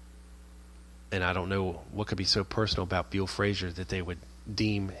 And I don't know what could be so personal about Buell Frazier that they would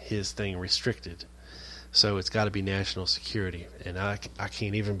deem his thing restricted. So it's got to be national security. And I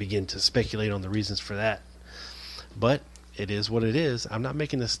can't even begin to speculate on the reasons for that. But it is what it is. I'm not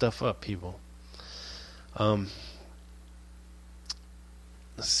making this stuff up, people. Let's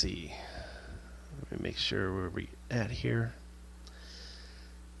see. Let me make sure where we're at here.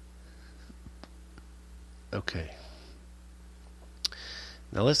 Okay.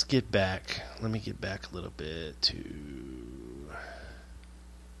 Now let's get back. Let me get back a little bit to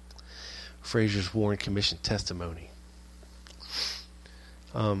Frazier's Warren Commission testimony.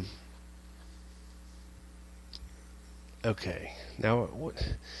 Okay. Now,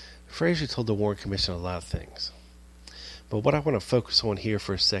 Frazier told the Warren Commission a lot of things. But what I want to focus on here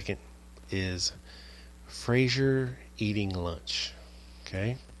for a second is Frazier eating lunch.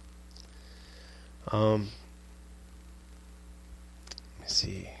 Okay? Let me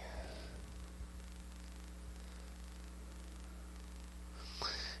see.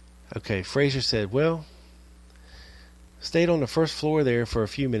 Okay, Frazier said, well, stayed on the first floor there for a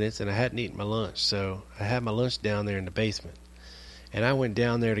few minutes and I hadn't eaten my lunch, so I had my lunch down there in the basement. And I went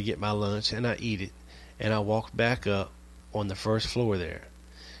down there to get my lunch and I eat it, and I walked back up on the first floor there.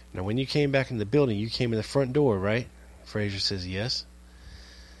 Now, when you came back in the building, you came in the front door, right? Frazier says, yes.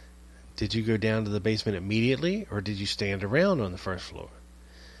 Did you go down to the basement immediately, or did you stand around on the first floor?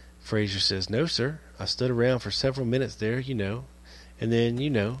 Frazier says, no, sir. I stood around for several minutes there, and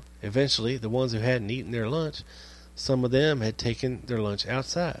then, eventually the ones who hadn't eaten their lunch, some of them had taken their lunch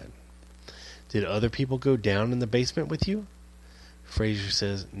outside. Did other people go down in the basement with you? Frazier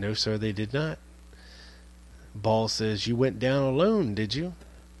says, no, sir, they did not. Ball says, you went down alone, did you?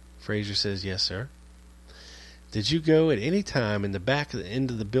 Frazier says, yes, sir. Did you go at any time in the back of the end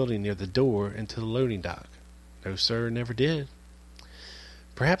of the building near the door into the loading dock? No, sir, never did.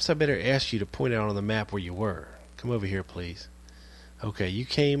 Perhaps I better ask you to point out on the map where you were. Come over here, please. Okay, you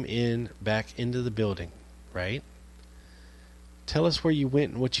came in back into the building, right? Tell us where you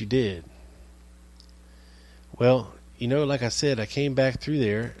went and what you did. Well, like I said, I came back through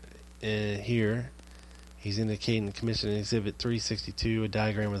there, here. He's indicating Commission Exhibit 362, a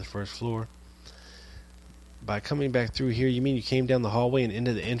diagram of the first floor. By coming back through here, you mean you came down the hallway and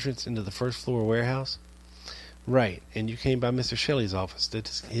into the entrance into the first floor warehouse? Right, and you came by Mr. Shelley's office.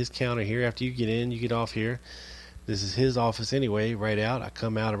 That's his counter here. After you get in, you get off here. This is his office anyway, right out. I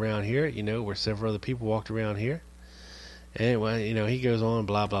come out around here, where several other people walked around here. And, well, he goes on,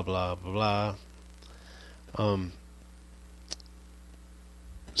 blah, blah, blah, blah, blah.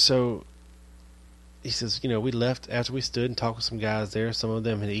 So he says, we left after we stood and talked with some guys there. Some of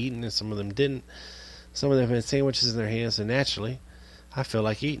them had eaten and some of them didn't. Some of them had sandwiches in their hands, and naturally, I felt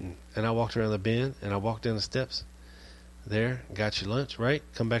like eating. And I walked around the bend, and I walked down the steps. There, got your lunch, right?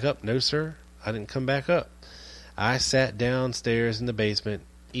 Come back up? No, sir, I didn't come back up. I sat downstairs in the basement,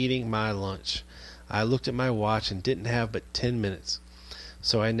 eating my lunch. I looked at my watch and didn't have but 10 minutes.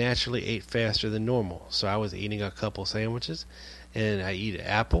 So I naturally ate faster than normal. So I was eating a couple sandwiches, and I eat an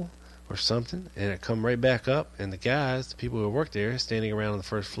apple or something, and I come right back up, and the people who work there, standing around on the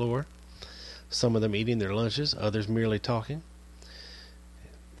first floor, some of them eating their lunches, others merely talking.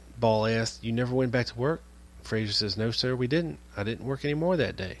 Ball asked, "You never went back to work?" Frazier says, "No, sir, we didn't. I didn't work anymore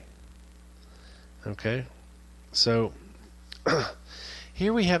that day." Okay, so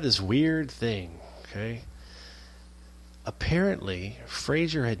here we have this weird thing, okay? Apparently,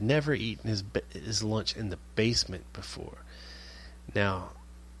 Frazier had never eaten his lunch in the basement before. Now,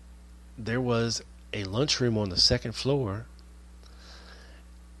 there was a lunchroom on the second floor,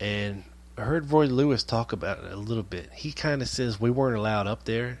 and I heard Roy Lewis talk about it a little bit. He kind of says we weren't allowed up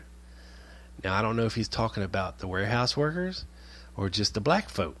there. Now, I don't know if he's talking about the warehouse workers or just the black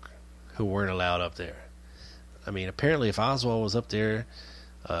folk who weren't allowed up there. I mean, apparently if Oswald was up there,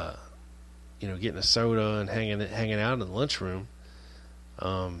 getting a soda and hanging out in the lunchroom,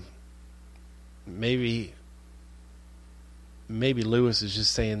 maybe Lewis is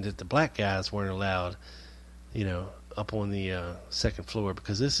just saying that the black guys weren't allowed, up on the second floor,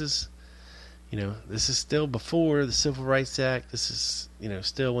 because this is still before the Civil Rights Act. This is,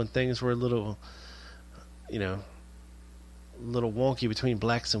 still when things were a little wonky between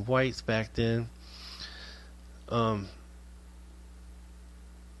blacks and whites back then.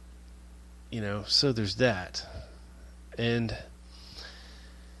 So there's that. And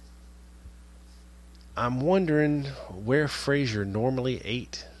I'm wondering where Frazier normally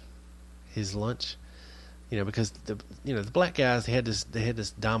ate his lunch. Because the black guys, they had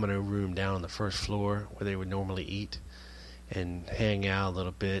this domino room down on the first floor where they would normally eat and hang out a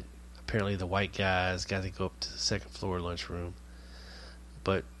little bit. Apparently the white guys got to go up to the second floor lunchroom.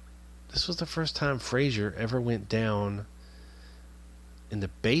 But this was the first time Frazier ever went down in the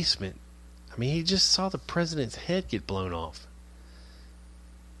basement. I mean, he just saw the president's head get blown off.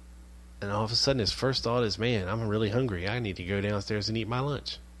 And all of a sudden his first thought is, man, I'm really hungry. I need to go downstairs and eat my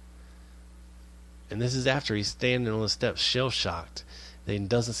lunch. And this is after he's standing on the steps shell-shocked. Then he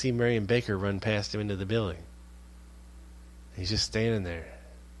doesn't see Marion Baker run past him into the building. He's just standing there.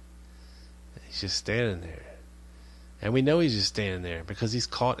 And we know he's just standing there because he's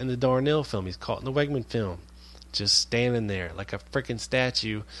caught in the Darnell film. He's caught in the Wegman film. Just standing there like a freaking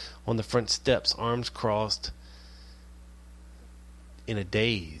statue on the front steps, arms crossed, in a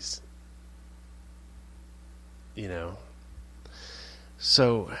daze.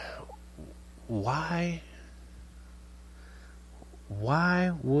 So why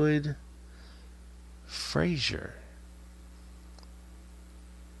would Frazier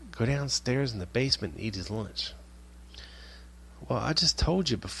go downstairs in the basement and eat his lunch? Well, I just told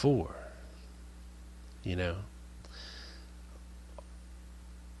you before,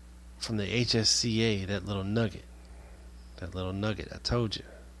 from the HSCA, that little nugget, I told you.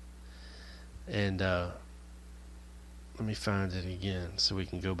 And let me find it again so we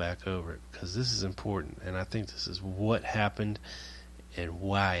can go back over it, because this is important, and I think this is what happened and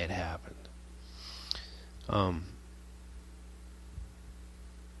why it happened. Let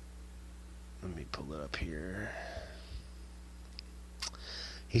me pull it up here.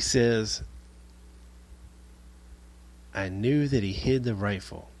 He says, "I knew that he hid the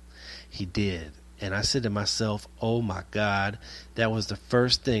rifle. He did. And I said to myself, oh my God, that was the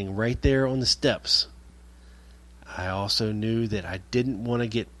first thing right there on the steps. I also knew that I didn't want to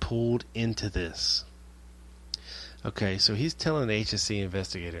get pulled into this." Okay, so he's telling the HSC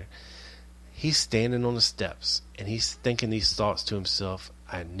investigator He's standing on the steps, and he's thinking these thoughts to himself.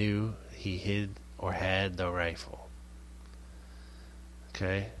 I knew he hid or had the rifle.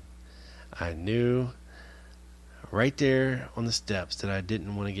 Okay? I knew right there on the steps that I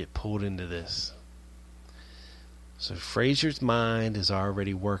didn't want to get pulled into this. So Fraser's mind is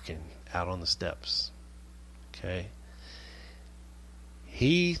already working out on the steps. Okay?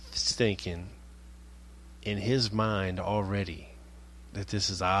 He's thinking in his mind already that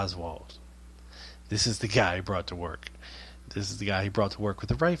this is Oswald. This is the guy he brought to work. This is the guy he brought to work with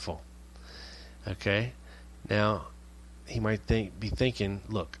the rifle. Okay? Now, he might be thinking,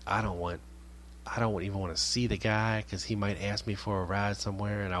 look, I don't even want to see the guy because he might ask me for a ride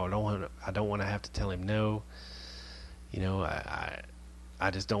somewhere, and I don't want to have to tell him no. You know,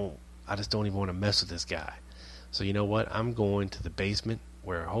 I just don't even want to mess with this guy. So you know what? I'm going to the basement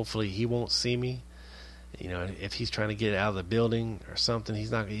where hopefully he won't see me. You know, if he's trying to get out of the building or something, he's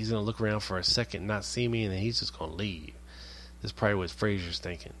going to look around for a second and not see me, and then he's just going to leave. This is probably what Fraser's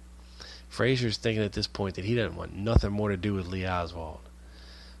thinking. Fraser's thinking at this point that he doesn't want nothing more to do with Lee Oswald.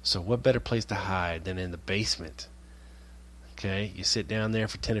 So what better place to hide than in the basement? Okay, you sit down there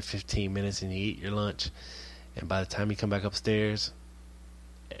for 10 or 15 minutes and you eat your lunch, and by the time you come back upstairs,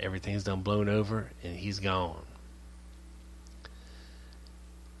 everything's done blown over and he's gone.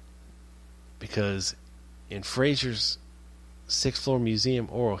 Because in Fraser's 6th floor museum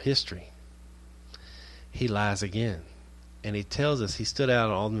oral history, he lies again. And he tells us he stood out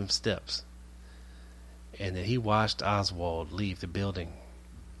on all them steps and that he watched Oswald leave the building,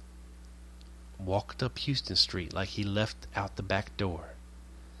 walked up Houston Street like he left out the back door,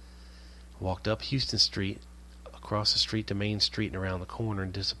 walked up Houston Street, across the street to Main Street and around the corner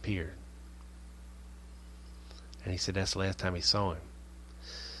and disappeared. And he said that's the last time he saw him.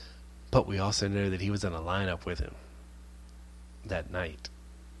 But we also know that he was in a lineup with him that night.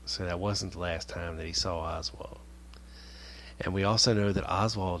 So that wasn't the last time that he saw Oswald. And we also know that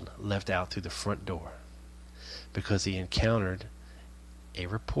Oswald left out through the front door because he encountered a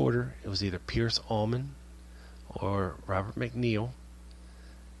reporter. It was either Pierce Allman or Robert McNeil,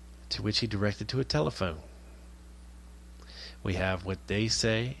 to which he directed to a telephone. We have what they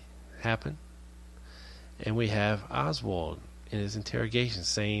say happened, and we have Oswald in his interrogation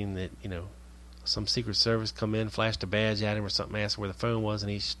saying that, you know, some Secret Service come in, flashed a badge at him or something, asked where the phone was,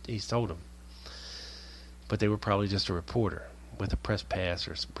 and he told them. But they were probably just a reporter with a press pass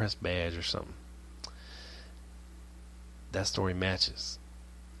or press badge or something. That story matches.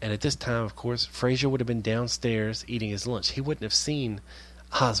 And at this time, of course, Fraser would have been downstairs eating his lunch. He wouldn't have seen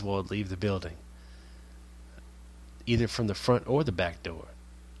Oswald leave the building, either from the front or the back door,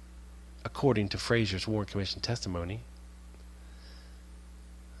 according to Fraser's Warren Commission testimony.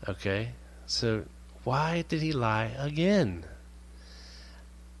 Okay, so why did he lie again?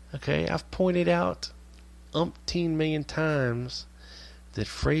 Okay, I've pointed out umpteen million times that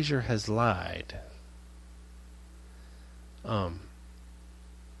Fraser has lied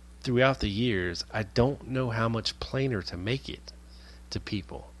throughout the years. I don't know how much plainer to make it to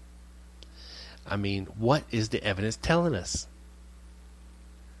people. I mean, what is the evidence telling us?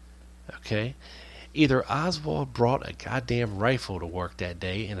 Okay, either Oswald brought a goddamn rifle to work that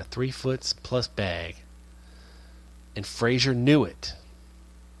day in a 3-foot plus bag, and Fraser knew it,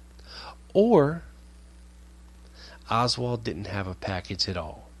 or Oswald didn't have a package at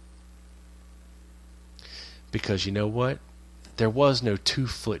all. Because you know what? There was no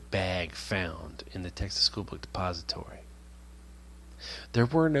 2-foot bag found in the Texas School Book Depository. There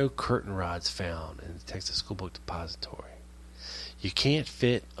were no curtain rods found in the Texas School Book Depository. You can't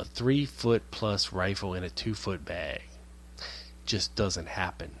fit a 3-foot plus rifle in a 2-foot bag. Just doesn't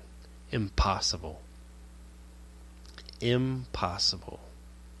happen. Impossible. Impossible.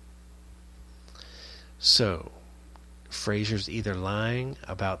 So, Fraser's either lying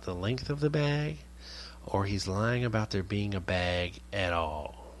about the length of the bag, or he's lying about there being a bag at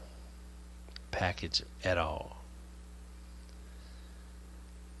all. Package at all.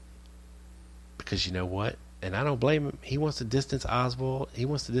 Because you know what? And I don't blame him. He wants to distance Oswald. He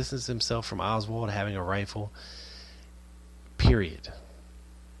wants to distance himself from Oswald having a rifle. Period.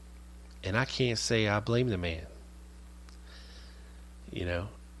 And I can't say I blame the man. You know,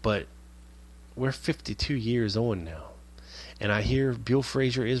 but we're 52 years on now. And I hear Bill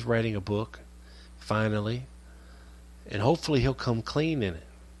Fraser is writing a book, finally. And hopefully he'll come clean in it.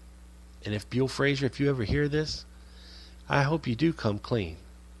 And if Bill Fraser, if you ever hear this, I hope you do come clean.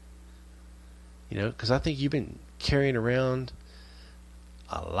 You know, because I think you've been carrying around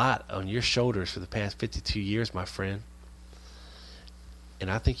a lot on your shoulders for the past 52 years, my friend.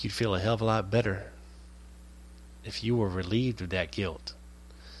 And I think you'd feel a hell of a lot better if you were relieved of that guilt.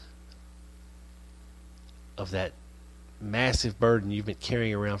 of that massive burden you've been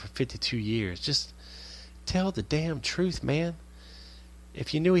carrying around for 52 years. Just tell the damn truth, man.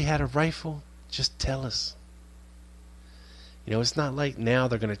 If you knew he had a rifle, just tell us. You know, it's not like now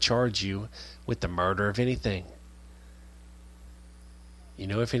they're going to charge you with the murder of anything. You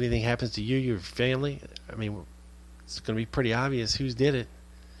know, if anything happens to you, your family, I mean, it's going to be pretty obvious who did it.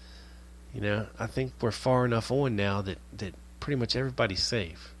 You know, I think we're far enough on now that pretty much everybody's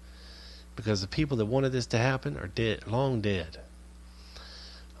safe. Because the people that wanted this to happen are dead, long dead.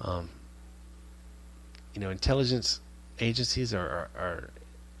 You know, intelligence agencies are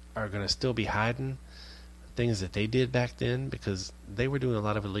going to still be hiding things that they did back then, because they were doing a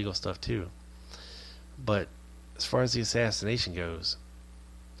lot of illegal stuff too. But as far as the assassination goes,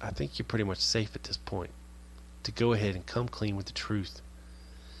 I think you're pretty much safe at this point to go ahead and come clean with the truth.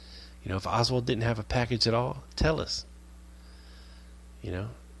 You know, if Oswald didn't have a package at all, tell us. You know,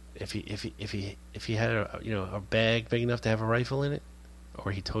 if he had a bag big enough to have a rifle in it,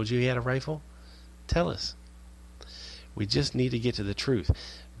 or he told you he had a rifle, tell us. We just need to get to the truth.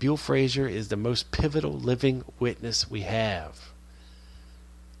 Buell Frazier is the most pivotal living witness we have.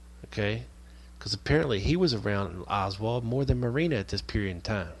 Okay? Because apparently he was around Oswald more than Marina at this period in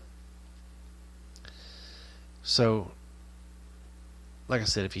time. So, like I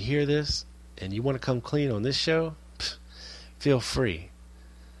said, if you hear this and you want to come clean on this show, feel free.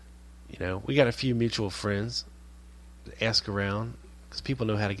 You know, we got a few mutual friends. Ask around, because people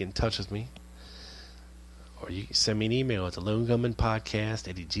know how to get in touch with me. Or you can send me an email at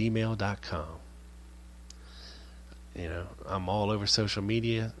thelonegunmanpodcast@gmail.com. You know, I'm all over social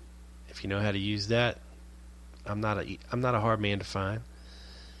media. If you know how to use that, I'm not a hard man to find.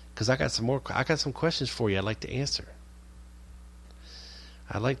 Because I got some questions for you I'd like to answer.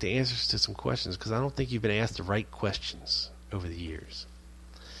 I'd like the answers to some questions, because I don't think you've been asked the right questions over the years.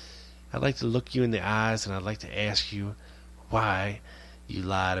 I'd like to look you in the eyes, and I'd like to ask you why you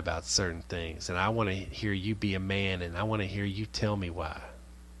lied about certain things. And I want to hear you be a man, and I want to hear you tell me why.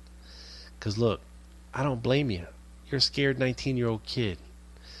 Because look, I don't blame you. You're a scared 19-year-old kid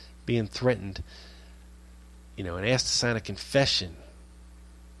being threatened, you know, and asked to sign a confession,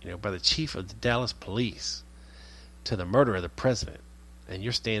 you know, by the chief of the Dallas police to the murder of the president. And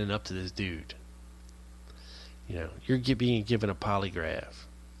you're standing up to this dude. You know, you're being given a polygraph.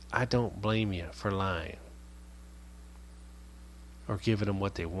 I don't blame you for lying or giving them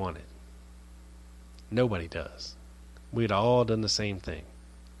what they wanted. Nobody does. We'd all done the same thing.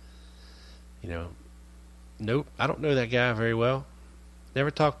 You know, nope, I don't know that guy very well. Never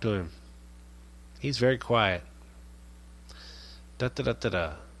talked to him. He's very quiet.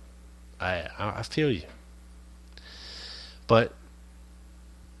 Da-da-da-da-da. I feel you. But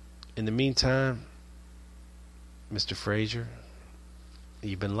in the meantime, Mr. Frazier,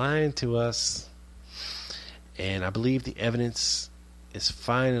 you've been lying to us, and I believe the evidence is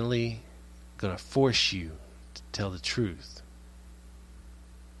finally going to force you to tell the truth.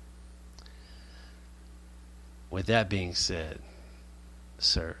 With that being said,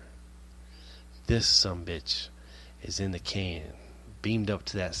 sir, this sumbitch is in the can, beamed up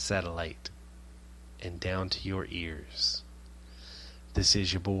to that satellite and down to your ears. This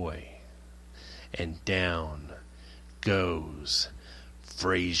is your boy, and down goes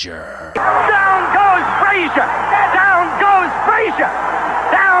Frazier. Down goes Frazier! Down goes Frazier!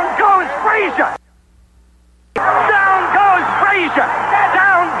 Down goes Frazier! Down goes Frazier!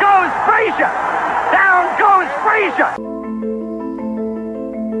 Down goes Frazier! Down goes Frazier!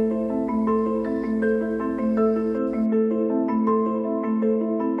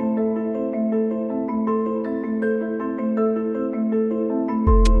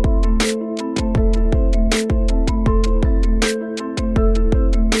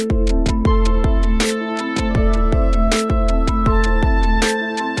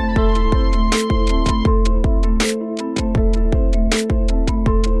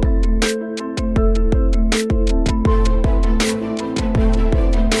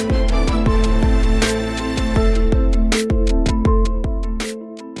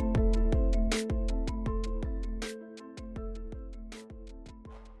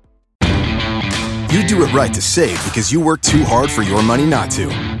 You do it right to save because you work too hard for your money not to.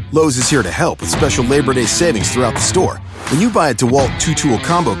 Lowe's is here to help with special Labor Day savings throughout the store. When you buy a DeWalt 2-tool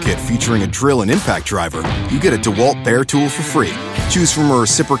combo kit featuring a drill and impact driver, you get a DeWalt Bear tool for free. Choose from a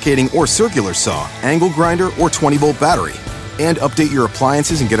reciprocating or circular saw, angle grinder, or 20-volt battery. And update your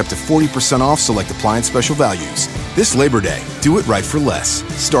appliances and get up to 40% off select appliance special values. This Labor Day, do it right for less.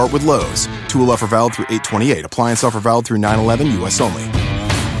 Start with Lowe's. Tool offer valid through 8/28. Appliance offer valid through 9/11, U.S. only.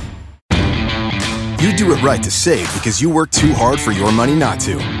 You do it right to save because you work too hard for your money not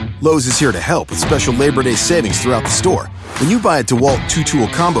to. Lowe's is here to help with special Labor Day savings throughout the store. When you buy a DeWalt 2-tool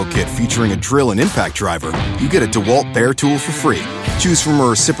combo kit featuring a drill and impact driver, you get a DeWalt Bear tool for free. Choose from a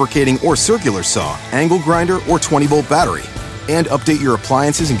reciprocating or circular saw, angle grinder, or 20-volt battery. And update your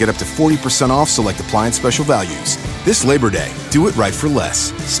appliances and get up to 40% off select appliance special values. This Labor Day, do it right for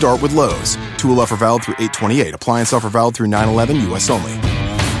less. Start with Lowe's. Tool offer valid through 8/28. Appliance offer valid through 9/11, U.S. only.